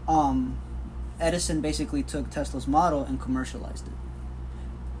Edison basically took Tesla's model and commercialized it.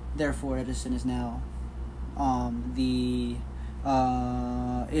 Therefore, Edison is now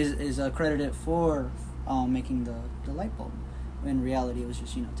is credited for making the light bulb. In reality, it was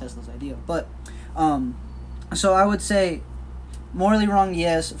just Tesla's idea. But so I would say morally wrong,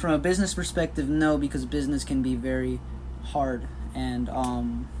 yes. From a business perspective, no, because business can be very hard and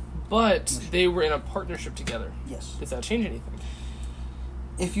But they were in a partnership together. Yes. Does that change anything?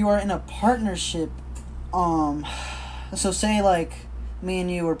 If you are in a partnership, so say like me and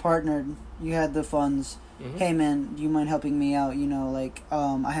you were partnered, you had the funds. Hey man, do you mind helping me out?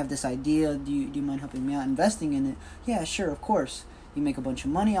 I have this idea. Do you mind helping me out investing in it? Yeah, sure, of course. You make a bunch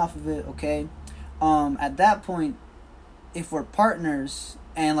of money off of it, okay? At that point, if we're partners,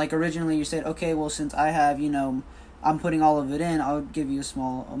 and like originally you said, okay, well since I have, I'm putting all of it in, I'll give you a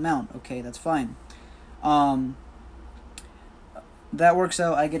small amount. Okay, that's fine. That works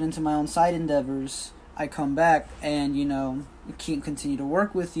out. I get into my own side endeavors. I come back and, continue to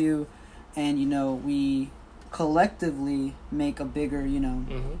work with you. And, we collectively make a bigger,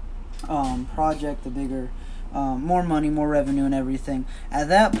 project, a bigger, more money, more revenue and everything. At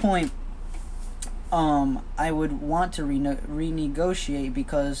that point, I would want to renegotiate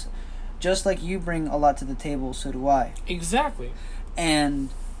because just like you bring a lot to the table, so do I. Exactly. And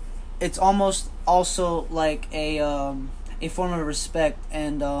it's almost also like a form of respect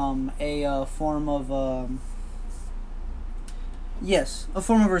and a form of yes, a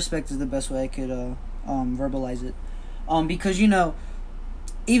form of respect is the best way I could verbalize it. Because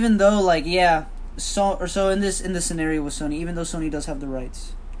even though so in this scenario with Sony, even though Sony does have the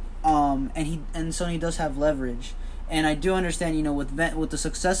rights, and Sony does have leverage, and I do understand, with the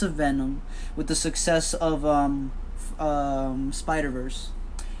success of Venom, with the success of Spider-Verse,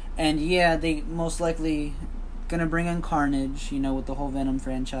 and they most likely gonna bring in Carnage, with the whole Venom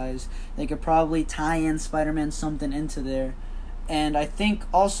franchise. They could probably tie in Spider-Man something into there. And I think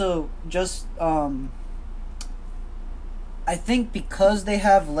also just I think because they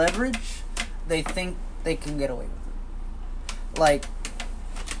have leverage, they think they can get away with it. Like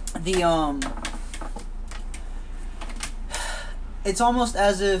it's almost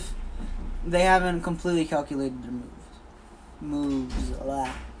as if they haven't completely calculated their moves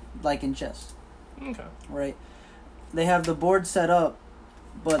like in chess. Okay. Right? They have the board set up,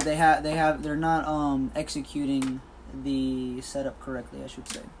 but they're not executing the setup correctly, I should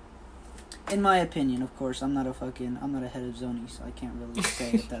say. In my opinion, of course, I'm not a head of Sony, so I can't really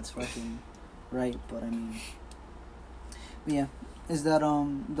say if that's fucking right, but I mean, yeah. Is that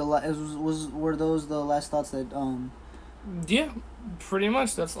were those the last thoughts that Yeah, pretty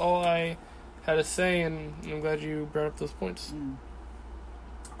much. That's all I had to say, and I'm glad you brought up those points.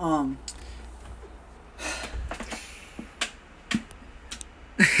 How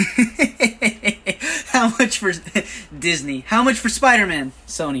much for Disney? How much for Spider-Man?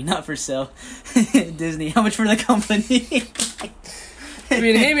 Sony, not for sale. Disney. How much for the company? I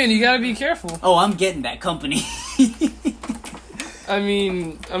mean, hey man, you gotta be careful. Oh, I'm getting that company. I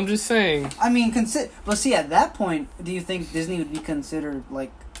mean, I'm just saying. I mean, but see, at that point, do you think Disney would be considered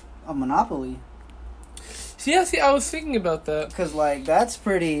like a monopoly? See, I was thinking about that. Because like that's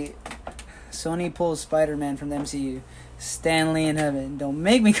pretty. Sony pulls Spider-Man from the MCU. Stanley in heaven. Don't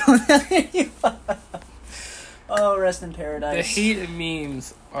make me go down there. Oh, rest in paradise. The hate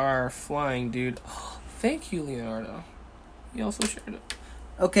memes are flying, dude. Oh, thank you, Leonardo. He also shared it.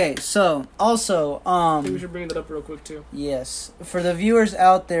 Okay, so also, I think we should bring that up real quick too. yes, for the viewers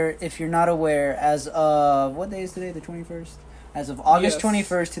out there, if you're not aware, as of what day is today? The 21st. As of August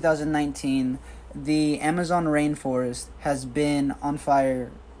 21st, 2019, the Amazon rainforest has been on fire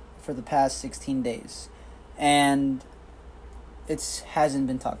for the past 16 days, and it hasn't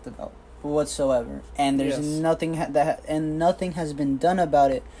been talked about whatsoever. And there's nothing nothing has been done about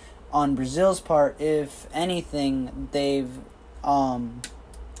it on Brazil's part. If anything, they've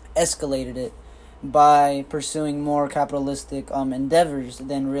escalated it by pursuing more capitalistic endeavors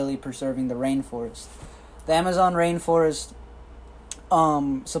than really preserving the rainforest. The Amazon rainforest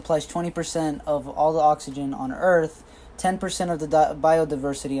supplies 20% of all the oxygen on Earth, 10% of the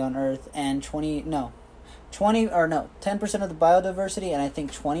biodiversity on Earth, and 10% of the biodiversity, and I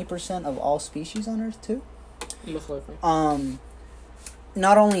think 20% of all species on Earth too. Most likely.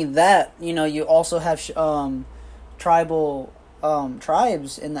 Not only that, you also have tribal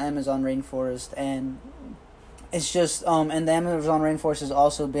tribes in the Amazon rainforest, and it's just and the Amazon rainforest has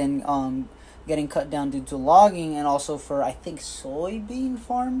also been getting cut down due to logging, and also for I think soybean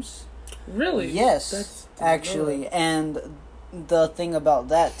farms. Really? Yes, actually. And the thing about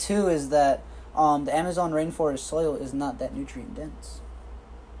that too is that the Amazon rainforest soil is not that nutrient dense.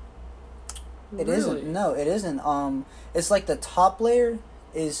 It isn't. No, it isn't. It's like the top layer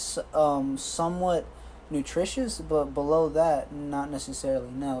is somewhat nutritious, but below that, not necessarily.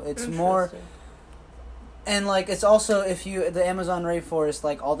 No, it's more. And like it's also the Amazon rainforest,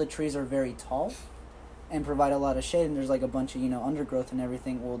 like all the trees are very tall, and provide a lot of shade, and there's like a bunch of undergrowth and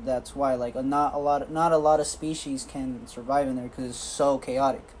everything. Well, that's why like not a lot of species can survive in there because it's so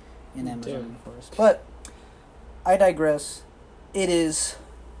chaotic in the Amazon rainforest. But I digress. It is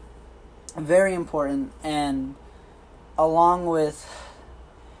very important, and along with,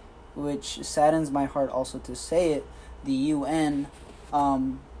 which saddens my heart also to say it, the UN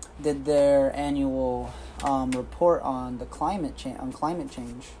did their annual report on the climate change.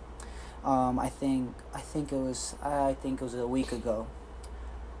 I think it was a week ago,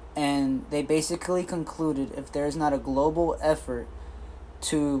 and they basically concluded if there is not a global effort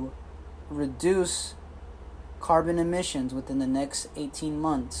to reduce carbon emissions within the next 18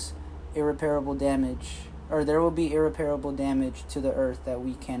 months, there will be irreparable damage to the earth that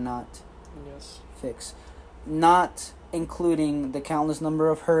we cannot fix. Not including the countless number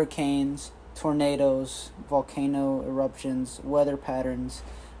of hurricanes, tornadoes, volcano eruptions, weather patterns,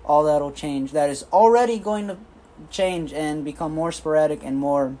 all that will change. That is already going to change and become more sporadic and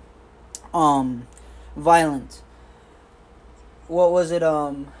more violent. What was it?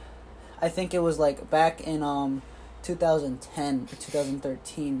 I think it was like back in 2010 or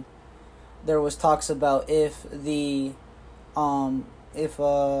 2013. There was talks about if the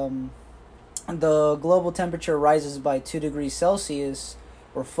global temperature rises by 2 degrees Celsius,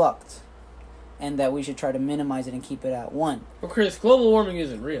 we're fucked, and that we should try to minimize it and keep it at 1. Well, Chris, global warming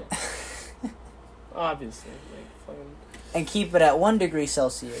isn't real. Obviously, and keep it at 1 degree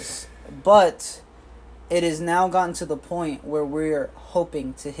Celsius, but it has now gotten to the point where we're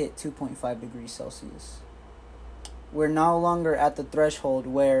hoping to hit 2.5 degrees Celsius. We're no longer at the threshold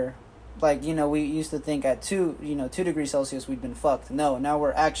where, like, we used to think at 2 degrees Celsius we'd been fucked. No, now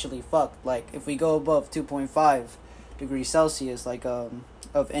we're actually fucked. Like, if we go above 2.5 degrees Celsius, like,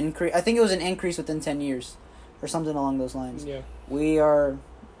 of increase, I think it was an increase within 10 years, or something along those lines. Yeah.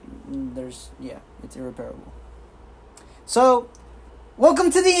 It's irreparable. So, welcome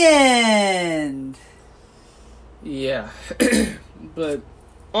to the end! Yeah. But,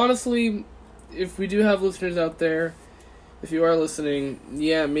 honestly, if we do have listeners out there, if you are listening,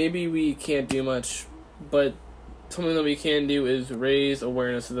 maybe we can't do much, but something that we can do is raise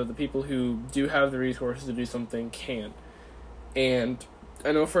awareness so that the people who do have the resources to do something can. And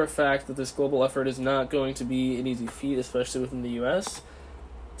I know for a fact that this global effort is not going to be an easy feat, especially within the U.S.,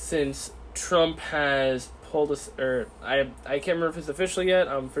 since Trump has pulled us, or I can't remember if it's official yet.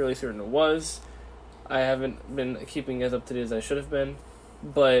 I'm fairly certain it was. I haven't been keeping as up to date as I should have been,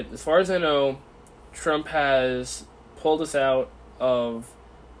 but as far as I know, Trump has pulled us out of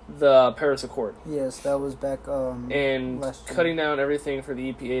the Paris Accord. Yes, that was back. And last year. cutting down everything for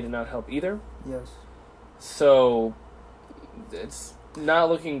the EPA did not help either. Yes. So it's not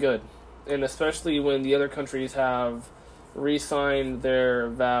looking good, and especially when the other countries have re-signed their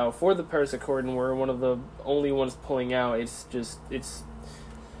vow for the Paris Accord, and we're one of the only ones pulling out. It's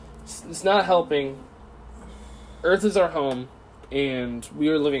not helping. Earth is our home, and we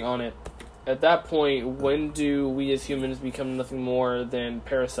are living on it. At that point, when do we as humans become nothing more than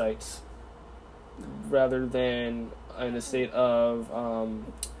parasites, rather than in a state of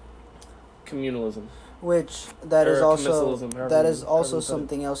communalism? Which that is Or also commensalism, however that you- is however also you put it.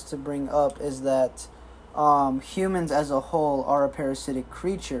 something else to bring up is that humans as a whole are a parasitic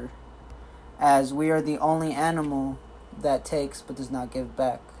creature, as we are the only animal that takes but does not give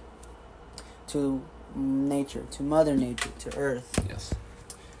back to nature, to Mother Nature, to Earth. Yes.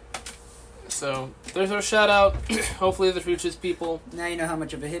 So there's our shout out. Hopefully this reaches people. Now you know how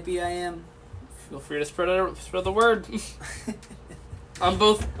much of a hippie I am. Feel free to spread the word. on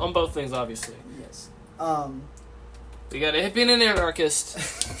both things, obviously. Yes. We got a hippie and an anarchist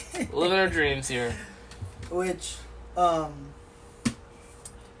living our dreams here. Which,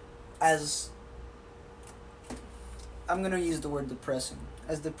 as I'm gonna use the word depressing.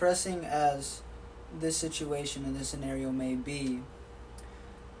 As depressing as this situation and this scenario may be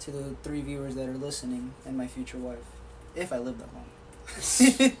to the 3 viewers that are listening and my future wife, if I live that long.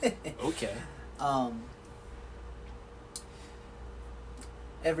 Okay.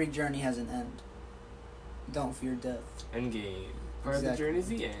 Every journey has an end. Don't fear death. Endgame. Part of the Exactly. journey's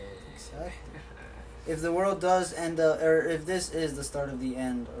the end. Exactly. If the world does end up, or if this is the start of the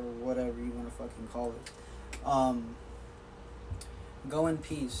end, or whatever you want to fucking call it, go in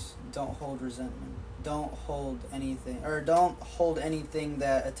peace. Don't hold resentment. Don't hold anything, or don't hold anything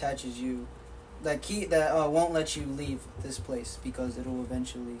that attaches you, that won't let you leave this place, because it will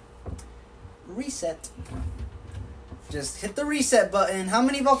eventually reset. Just hit the reset button. How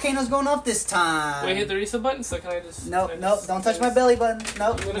many volcanoes going off this time? Wait, hit the reset button. So can I just? Nope, can I nope. just- Don't can touch I my just- belly button.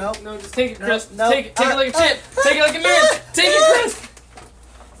 Nope, I'm gonna- nope. No, just take it, Nope, Chris. nope. Take it like a champ. Take it like a man. Take it, Chris.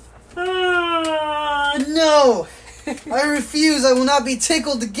 No! I refuse. I will not be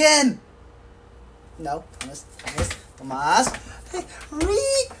tickled again. No, Thomas.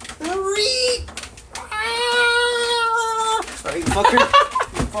 Alright, you fucker.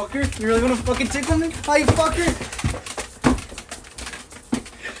 You fucker. You really wanna fucking tickle me? Oh, you fucker.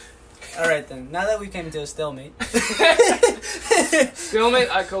 Alright then. Now that we came to a stalemate. Stalemate.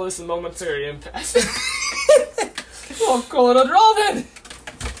 I call this a momentary impasse. I'll call it a draw then.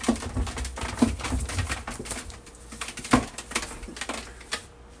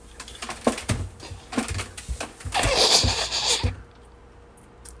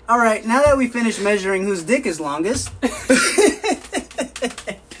 Alright, now that we finished measuring whose dick is longest.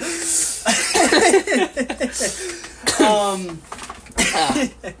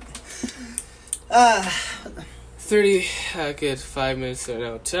 30, good 5 minutes,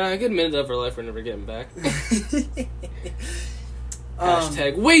 no, a good minute of our life we're never getting back.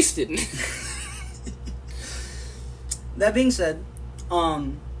 Hashtag wasted. That being said,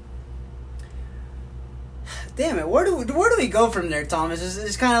 damn it, where do we go from there, Thomas?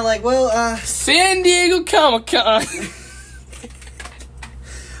 It's kind of like, well, San Diego Comic-Con.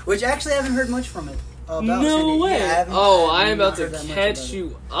 which actually I haven't heard much from it. About San No Diego. way. Yeah, I haven't- Oh, I I'm have about not to heard that much catch about it.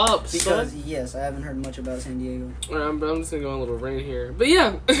 you up, Because son. yes, I haven't heard much about San Diego. I'm just gonna go on a little rain here, but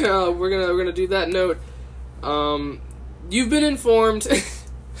yeah, we're gonna do that note. You've been informed.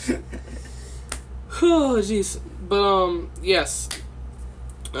 Oh, jeez. But yes,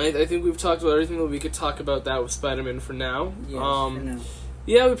 I think we've talked about everything that we could talk about that with Spider-Man for now. Yes, for now.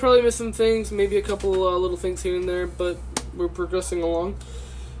 Yeah, we probably missed some things, maybe a couple little things here and there, but we're progressing along.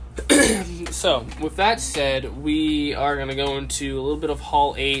 So, with that said, we are going to go into a little bit of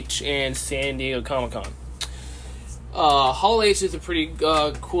Hall H and San Diego Comic-Con. Hall H is a pretty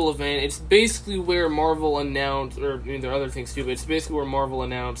cool event. It's basically where Marvel announced, or I mean, there are other things too, but it's basically where Marvel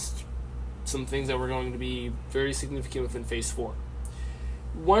announced some things that were going to be very significant within Phase 4.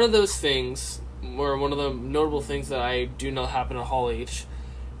 One of those things, or one of the notable things that I do know happened at Hall H,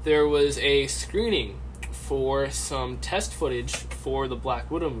 there was a screening for some test footage for the Black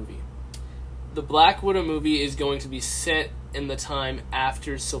Widow movie. The Black Widow movie is going to be set in the time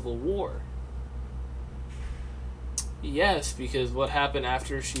after Civil War. Yes, because what happened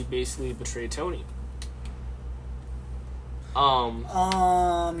after she basically betrayed Tony?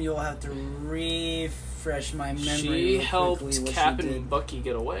 You'll have to refresh my memory. She real helped quickly, Cap what she and did. Bucky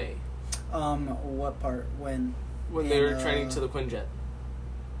get away What part? When they were And, training to the Quinjet.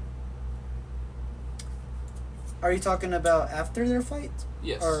 are you talking about after their fight?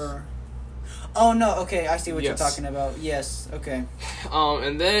 Yes. Or oh no, okay, I see what Yes. you're talking about. Yes, okay.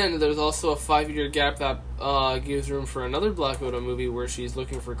 And then there's also a 5-year gap that gives room for another Black Widow movie where she's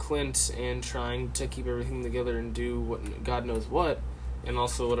looking for Clint and trying to keep everything together and do what God knows what, and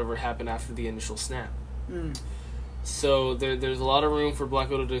also whatever happened after the initial snap. Mm. So there's a lot of room for Black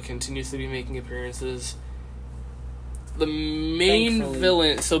Widow to continuously be making appearances. The main Thankfully.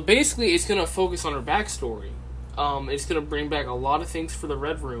 villain, so basically it's going to focus on her backstory. It's going to bring back a lot of things for the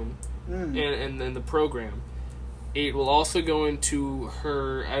Red Room and then the program. It will also go into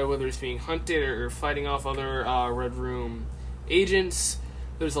her, whether it's being hunted or fighting off other Red Room agents.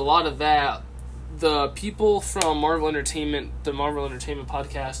 There's a lot of that. The people from Marvel Entertainment, the Marvel Entertainment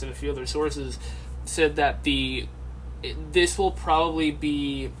podcast, and a few other sources said that this will probably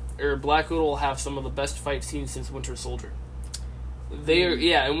be, or Black Widow will have some of the best fight scenes since Winter Soldier.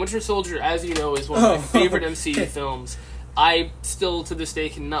 And Winter Soldier, as you know, is one of my favorite MCU films. I still, to this day,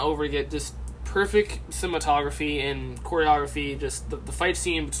 cannot overget just perfect cinematography and choreography. Just the fight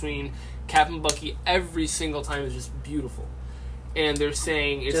scene between Cap and Bucky every single time is just beautiful. And they're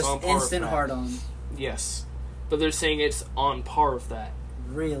saying it's Just on par instant with that. hard on. Yes. But they're saying it's on par with that.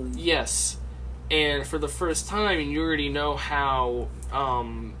 Really? Yes. And for the first time, and you already know how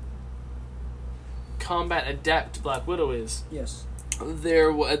combat adept Black Widow is. Yes.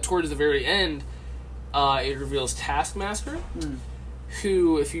 There, towards the very end, it reveals Taskmaster,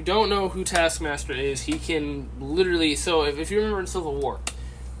 who, if you don't know who Taskmaster is, he can literally... So, if you remember in Civil War,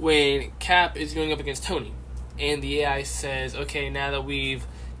 when Cap is going up against Tony, and the AI says, okay, now that we've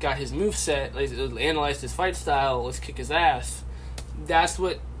got his moveset, let's analyzed his fight style, let's kick his ass. That's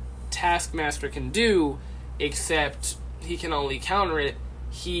what Taskmaster can do, except he can only counter it.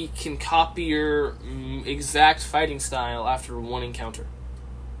 He can copy your exact fighting style after one encounter.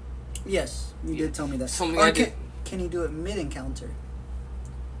 Yes, you did tell me that. Something Or I did. can he do it mid-encounter?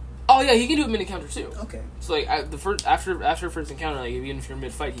 Oh yeah, he can do it mid-encounter too. Okay. So like after first encounter, like even if you're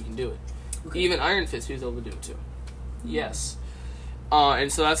mid-fight, he can do it. Okay. Even Iron Fist, he was able to do it too. Yes.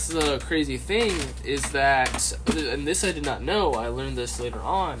 And so that's the crazy thing is that, and this I did not know, I learned this later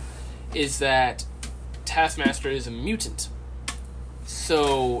on, is that Taskmaster is a mutant.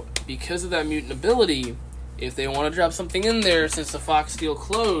 So, because of that mutant ability, if they want to drop something in there, since the Fox deal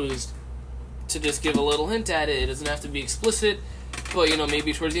closed, to just give a little hint at it, it doesn't have to be explicit, but,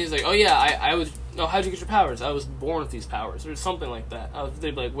 maybe towards the end, it's like, oh yeah, I was, no, how'd you get your powers? I was born with these powers, or something like that.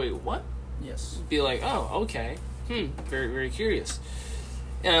 They'd be like, wait, what? Yes. Be like, oh, okay. Very, very curious.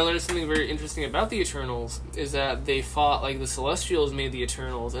 And I learned something very interesting about the Eternals, is that they fought, like, the Celestials made the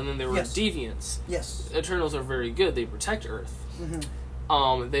Eternals, and then there were Yes. Deviants. Yes. Eternals are very good, they protect Earth.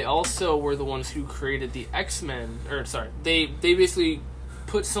 They also were the ones who created the X-Men, they basically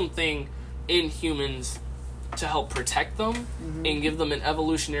put something in humans to help protect them and give them an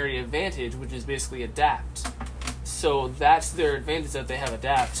evolutionary advantage, which is basically adapt. So that's their advantage, that they have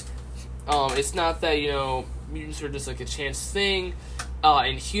adapt. It's not that, mutants are just like a chance thing.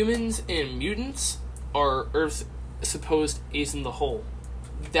 And humans and mutants are Earth's supposed ace in the hole.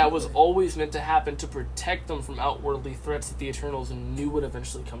 That was always meant to happen to protect them from outwardly threats that the Eternals knew would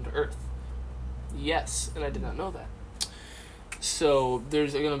eventually come to Earth. Yes, and I did not know that. So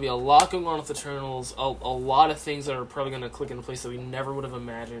there's going to be a lot going on with Eternals, a lot of things that are probably going to click into place that we never would have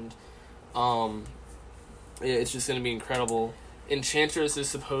imagined. It's just going to be incredible. Enchantress is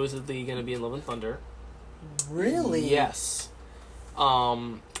supposedly going to be in Love and Thunder. Really? Yes.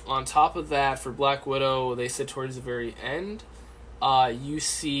 On top of that, for Black Widow, they said towards the very end, you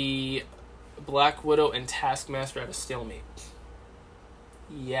see Black Widow and Taskmaster at a stalemate.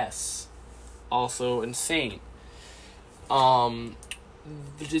 Yes. Also insane. The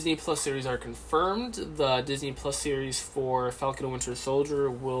Disney Plus series are confirmed. The Disney Plus series for Falcon and Winter Soldier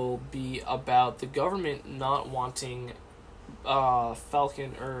will be about the government not wanting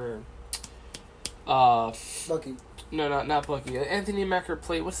Falcon or Bucky. No, not Bucky. Anthony Mackie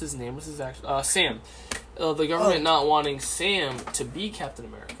played, what's his name? What's his actual... Sam. The government not wanting Sam to be Captain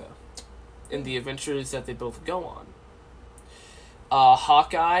America in the adventures that they both go on.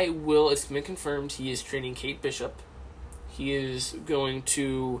 Hawkeye it's been confirmed, he is training Kate Bishop. He is going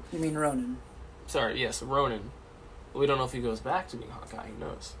to... You mean Ronan? Sorry, yes, Ronan. We don't know if he goes back to being Hawkeye, who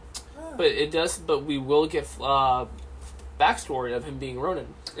knows. But we will get backstory of him being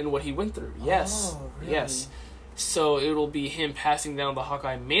Ronan and what he went through. Yes. Oh, really? Yes. So it'll be him passing down the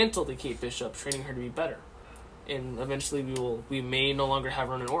Hawkeye mantle to Kate Bishop, training her to be better. and eventually we may no longer have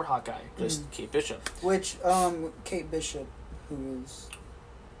Ronan or Hawkeye, just Kate Bishop. Which Kate Bishop, who is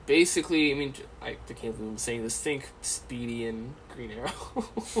basically, I mean, I can't believe I'm saying this. Think Speedy and Green Arrow.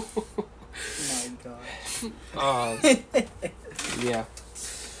 my god. Yeah.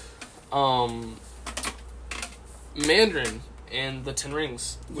 Mandarin and the Ten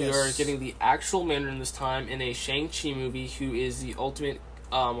Rings. We Yes. are getting the actual Mandarin this time in a Shang-Chi movie, who is the ultimate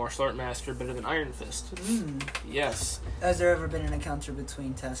martial art master, better than Iron Fist. Yes. Has there ever been an encounter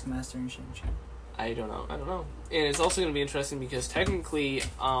between Taskmaster and Shang-Chi? I don't know. And it's also going to be interesting because technically,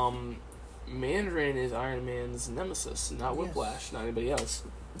 Mandarin is Iron Man's nemesis, not Whiplash, not anybody else.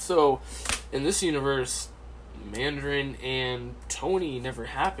 So, in this universe, Mandarin and Tony never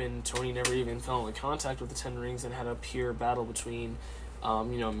happened. Tony never even fell into contact with the Ten Rings and had a pure battle between,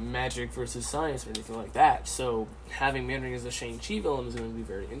 magic versus science or anything like that. So, having Mandarin as a Shang-Chi villain is going to be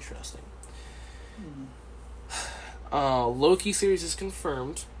very interesting. Loki series is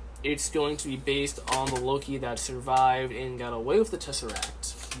confirmed. It's going to be based on the Loki that survived and got away with the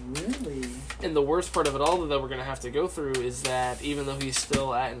Tesseract. Really? And the worst part of it all that we're going to have to go through is that even though he's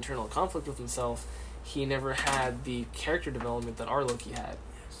still at internal conflict with himself, he never had the character development that our Loki had.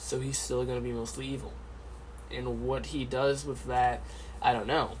 So he's still going to be mostly evil. And what he does with that, I don't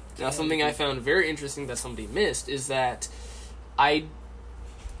know. Now, something I found very interesting that somebody missed is that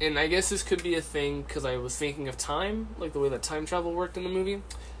and I guess this could be a thing because I was thinking of time, like the way that time travel worked in the movie.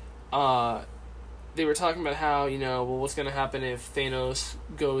 They were talking about how, what's going to happen if Thanos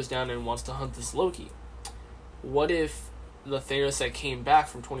goes down and wants to hunt this Loki? What if the Thanos that came back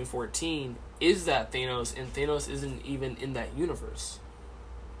from 2014 is that Thanos, and Thanos isn't even in that universe?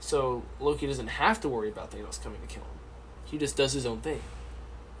 So Loki doesn't have to worry about Thanos coming to kill him. He just does his own thing.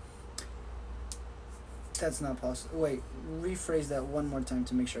 That's not possible. Wait, rephrase that one more time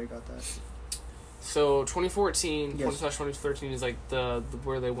to make sure I got that. So 2014, Yes. 2013 is like the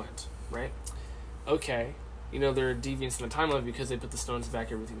where they went, right? Okay, there are deviants in the timeline because they put the stones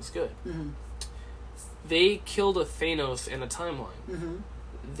back. Everything's good. Mm-hmm. They killed a Thanos in a timeline. Mm-hmm.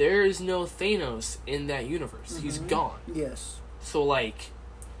 There is no Thanos in that universe. He's gone. Yes. So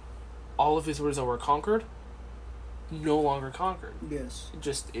all of his words that were conquered, no longer conquered. Yes.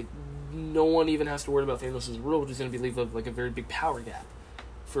 No one even has to worry about Thanos' rule, which is going to leave a very big power gap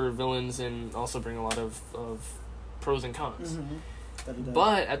for villains and also bring a lot of pros and cons. Mm-hmm.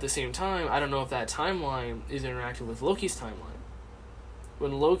 But at the same time, I don't know if that timeline is interacting with Loki's timeline.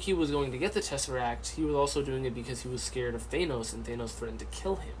 When Loki was going to get the Tesseract, he was also doing it because he was scared of Thanos, and Thanos threatened to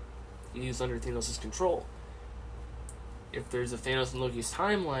kill him. He was under Thanos' control. If there's a Thanos in Loki's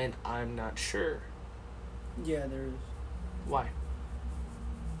timeline, I'm not sure. Yeah, there is. Why?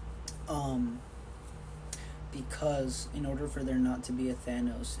 Because in order for there not to be a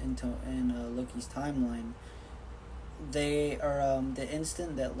Thanos in Loki's timeline, they are the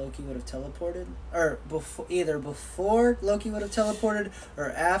instant that Loki would have teleported, or either before Loki would have teleported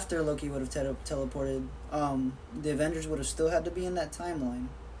or after Loki would have teleported, the Avengers would have still had to be in that timeline,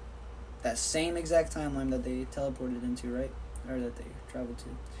 that same exact timeline that they teleported into, right, or that they traveled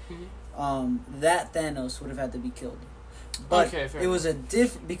to. Mm-hmm. That Thanos would have had to be killed. But okay, it was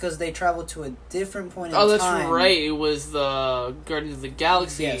because they traveled to a different point in time. Oh, that's time. right. It was the Guardians of the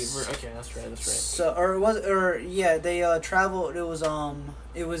Galaxy. Yes. Okay, that's right. So, they traveled.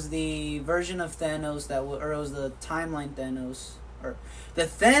 It was the version of Thanos it was the timeline Thanos, or the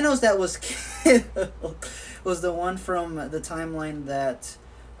Thanos that was killed was the one from the timeline that,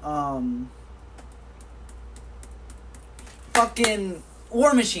 fucking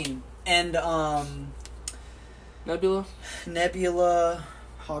War Machine and Nebula,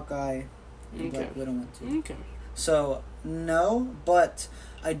 Hawkeye, and Black Widow went to. Okay. So, no, but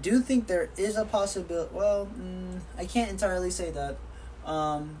I do think there is a possibility. Well, I can't entirely say that.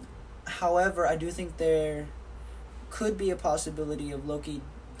 However, I do think there could be a possibility of Loki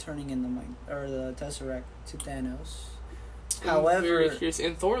turning in the Tesseract to Thanos. However,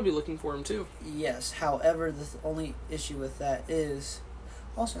 and Thor will be looking for him too. Yes. However, the only issue with that is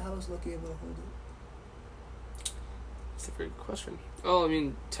also how is Loki able to hold it? That's a very good question. Oh, I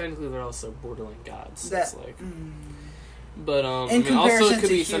mean, technically they're also borderline gods. But also it could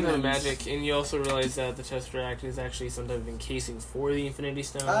be some type of magic, and you also realize that the Tesseract is actually some type of encasing for the Infinity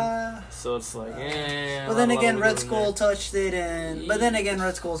Stone. So it's like, But then again, Red Skull touched it, but then again,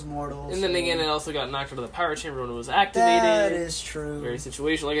 Red Skull's mortal. And then again, it also got knocked out of the power chamber when it was activated. That is true. Very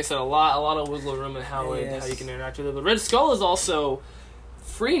situational. Like I said, a lot of wiggle room in how you can interact with it. But Red Skull is also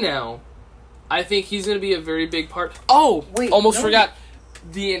free now. I think he's going to be a very big part. Oh, wait, forgot.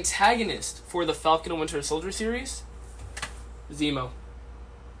 The antagonist for the Falcon and Winter Soldier series, Zemo.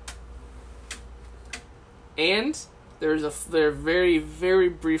 And there's a very, very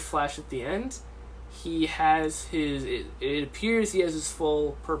brief flash at the end. He has his... It appears he has his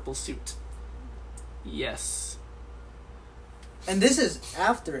full purple suit. Yes. And this is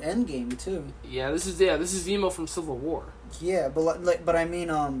after Endgame too. Yeah, this is Zemo from Civil War. Yeah, but I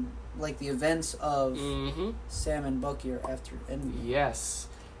mean, like the events of Mm-hmm. Sam and Bucky are after Endgame. Yes.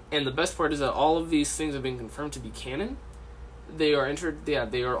 And the best part is that all of these things have been confirmed to be canon. They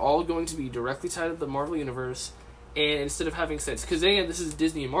are all going to be directly tied to the Marvel Universe. And instead of having sense, because again, this is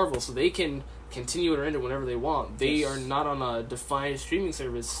Disney and Marvel, so they can continue it or end it whenever they want. They are not on a defined streaming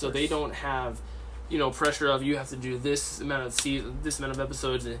service, so they don't have, pressure of you have to do this amount of this amount of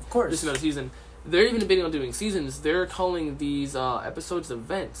episodes, and this amount of season. They're even debating on doing seasons. They're calling these episodes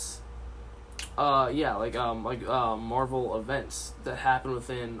events. Marvel events that happen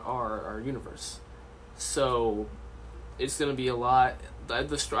within our universe. So it's gonna be a lot. I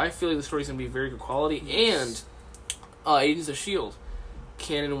feel like the story's gonna be very good quality. And Agents of S.H.I.E.L.D.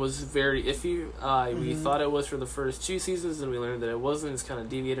 canon was very iffy. We thought it was for the first 2 seasons, and we learned that it wasn't. It's kind of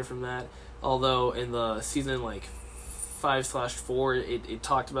deviated from that. Although in the season 5/4, it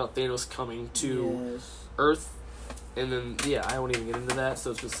talked about Thanos coming to Earth, and then I won't even get into that.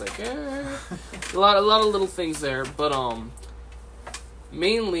 So it's just like a lot of little things there, but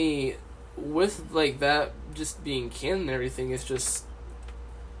mainly with that just being canon and everything, it's just.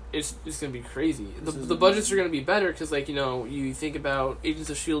 It's gonna be crazy. The budgets are gonna be better because you think about Agents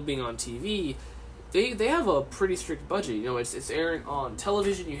of S.H.I.E.L.D. being on TV, they have a pretty strict budget. It's airing on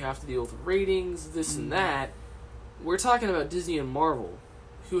television. You have to deal with ratings, this and that. We're talking about Disney and Marvel,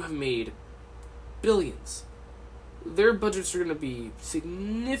 who have made billions. Their budgets are gonna be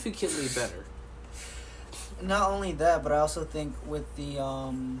significantly better. Not only that, but I also think with the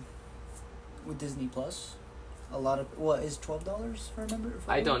with Disney Plus. A lot of what is $12? If I remember.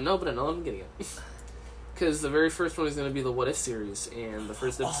 I don't know, but I know I'm getting it. Because the very first one is going to be the What If series, and the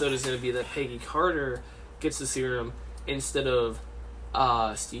first episode is going to be that Peggy Carter gets the serum instead of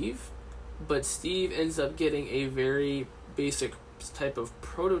Steve, but Steve ends up getting a very basic type of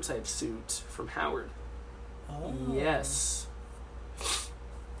prototype suit from Howard. Oh. Yes.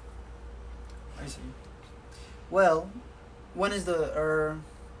 I see. Well, when is the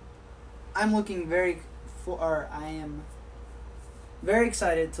I'm looking I am very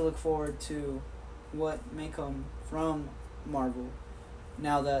excited to look forward to what may come from Marvel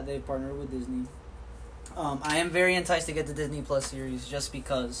now that they've partnered with Disney. I am very enticed to get the Disney Plus series just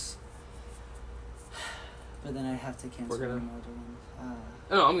because, but then I have to cancel the other ones.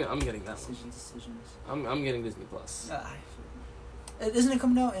 No, I'm getting that one. Decisions. I'm getting Disney Plus. Isn't it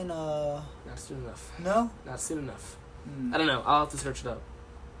coming out in Not soon enough. No? Not soon enough. I don't know. I'll have to search it up,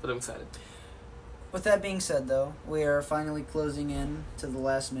 but I'm excited. With that being said, though, we are finally closing in to the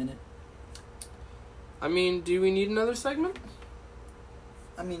last minute. I mean, do we need another segment?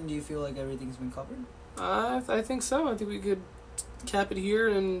 I mean, do you feel like everything's been covered? I think so. I think we could cap it here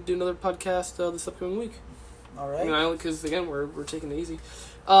and do another podcast this upcoming week. All right. Because, again, we're taking it easy.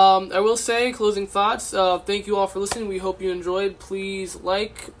 I will say, closing thoughts, thank you all for listening. We hope you enjoyed. Please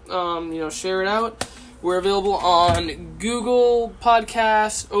share it out. We're available on Google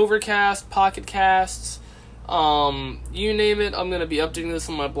Podcasts, Overcast, Pocket Casts, you name it. I'm going to be updating this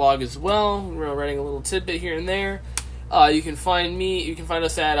on my blog as well. We're writing a little tidbit here and there. You can find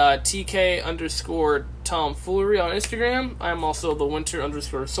us at TK_tomfoolery on Instagram. I'm also the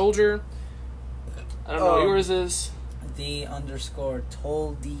Winter_Soldier. I don't know what yours is.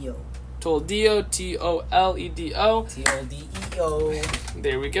 _Toldio. Toldio, Toledo. Toldio.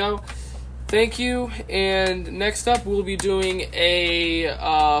 There we go. Thank you, and next up we'll be doing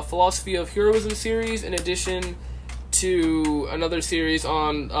a Philosophy of Heroism series in addition to another series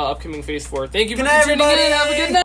on upcoming Phase 4. Thank you for tuning in. Have a good night.